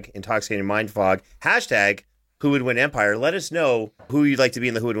 Hashtag intoxicating mind fog. Hashtag Who Would Win Empire. Let us know who you'd like to be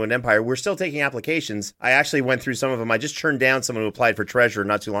in the Who Would Win Empire. We're still taking applications. I actually went through some of them. I just turned down someone who applied for treasurer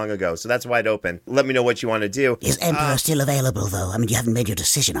not too long ago. So that's wide open. Let me know what you want to do. Is Emperor still available, though? I mean, you haven't made your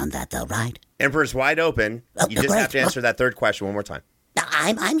decision on that, though, right? Emperor's wide open. You just have to answer that third question one more time.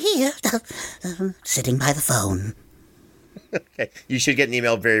 I'm here. Sitting by the phone. Okay. You should get an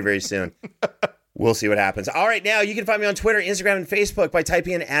email very, very soon. We'll see what happens. All right, now you can find me on Twitter, Instagram, and Facebook by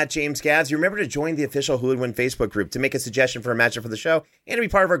typing in @JamesGavs. Remember to join the official Who Would Win Facebook group to make a suggestion for a matchup for the show and to be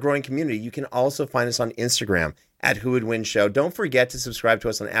part of our growing community. You can also find us on Instagram @Who Would Win Show. Don't forget to subscribe to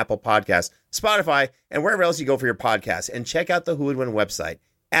us on Apple Podcasts, Spotify, and wherever else you go for your podcasts. And check out the Who Would Win website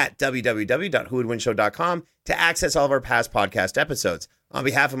at www.whowouldwinshow.com to access all of our past podcast episodes. On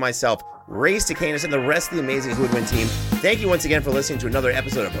behalf of myself, Race to Canis, and the rest of the amazing Who Would Win team, thank you once again for listening to another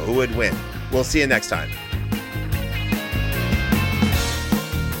episode of Who Would Win. We'll see you next time.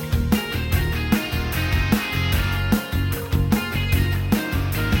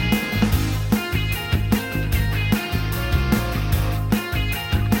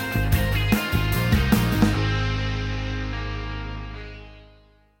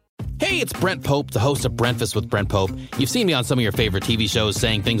 Hey, it's Brent Pope, the host of Breakfast with Brent Pope. You've seen me on some of your favorite TV shows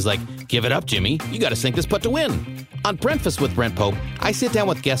saying things like, "Give it up, Jimmy. You got to sink this putt to win." On Breakfast with Brent Pope, I sit down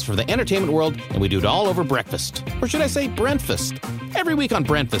with guests from the entertainment world, and we do it all over breakfast. Or should I say Brentfast? Every week on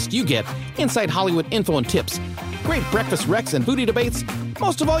Brentfast, you get inside Hollywood info and tips, great breakfast recs and booty debates.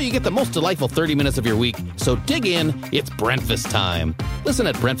 Most of all, you get the most delightful 30 minutes of your week. So dig in. It's Brentfast time. Listen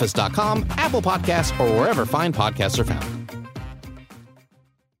at Brentfast.com, Apple Podcasts, or wherever fine podcasts are found.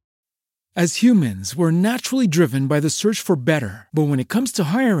 As humans, we're naturally driven by the search for better. But when it comes to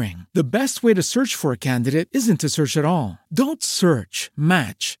hiring, the best way to search for a candidate isn't to search at all. Don't search,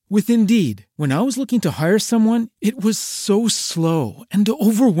 match with Indeed. When I was looking to hire someone, it was so slow and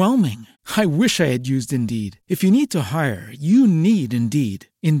overwhelming. I wish I had used Indeed. If you need to hire, you need Indeed.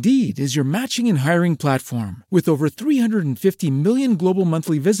 Indeed is your matching and hiring platform with over 350 million global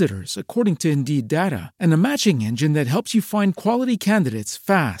monthly visitors, according to Indeed data, and a matching engine that helps you find quality candidates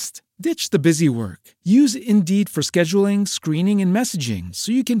fast. Ditch the busy work. Use Indeed for scheduling, screening, and messaging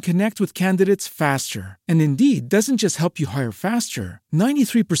so you can connect with candidates faster. And Indeed doesn't just help you hire faster.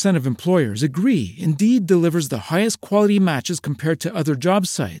 93% of employers agree Indeed delivers the highest quality matches compared to other job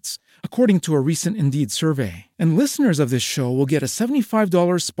sites, according to a recent Indeed survey. And listeners of this show will get a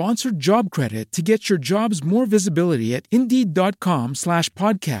 $75 sponsored job credit to get your jobs more visibility at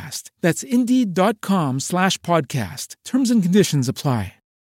Indeed.com/podcast. That's Indeed.com/podcast. Terms and conditions apply.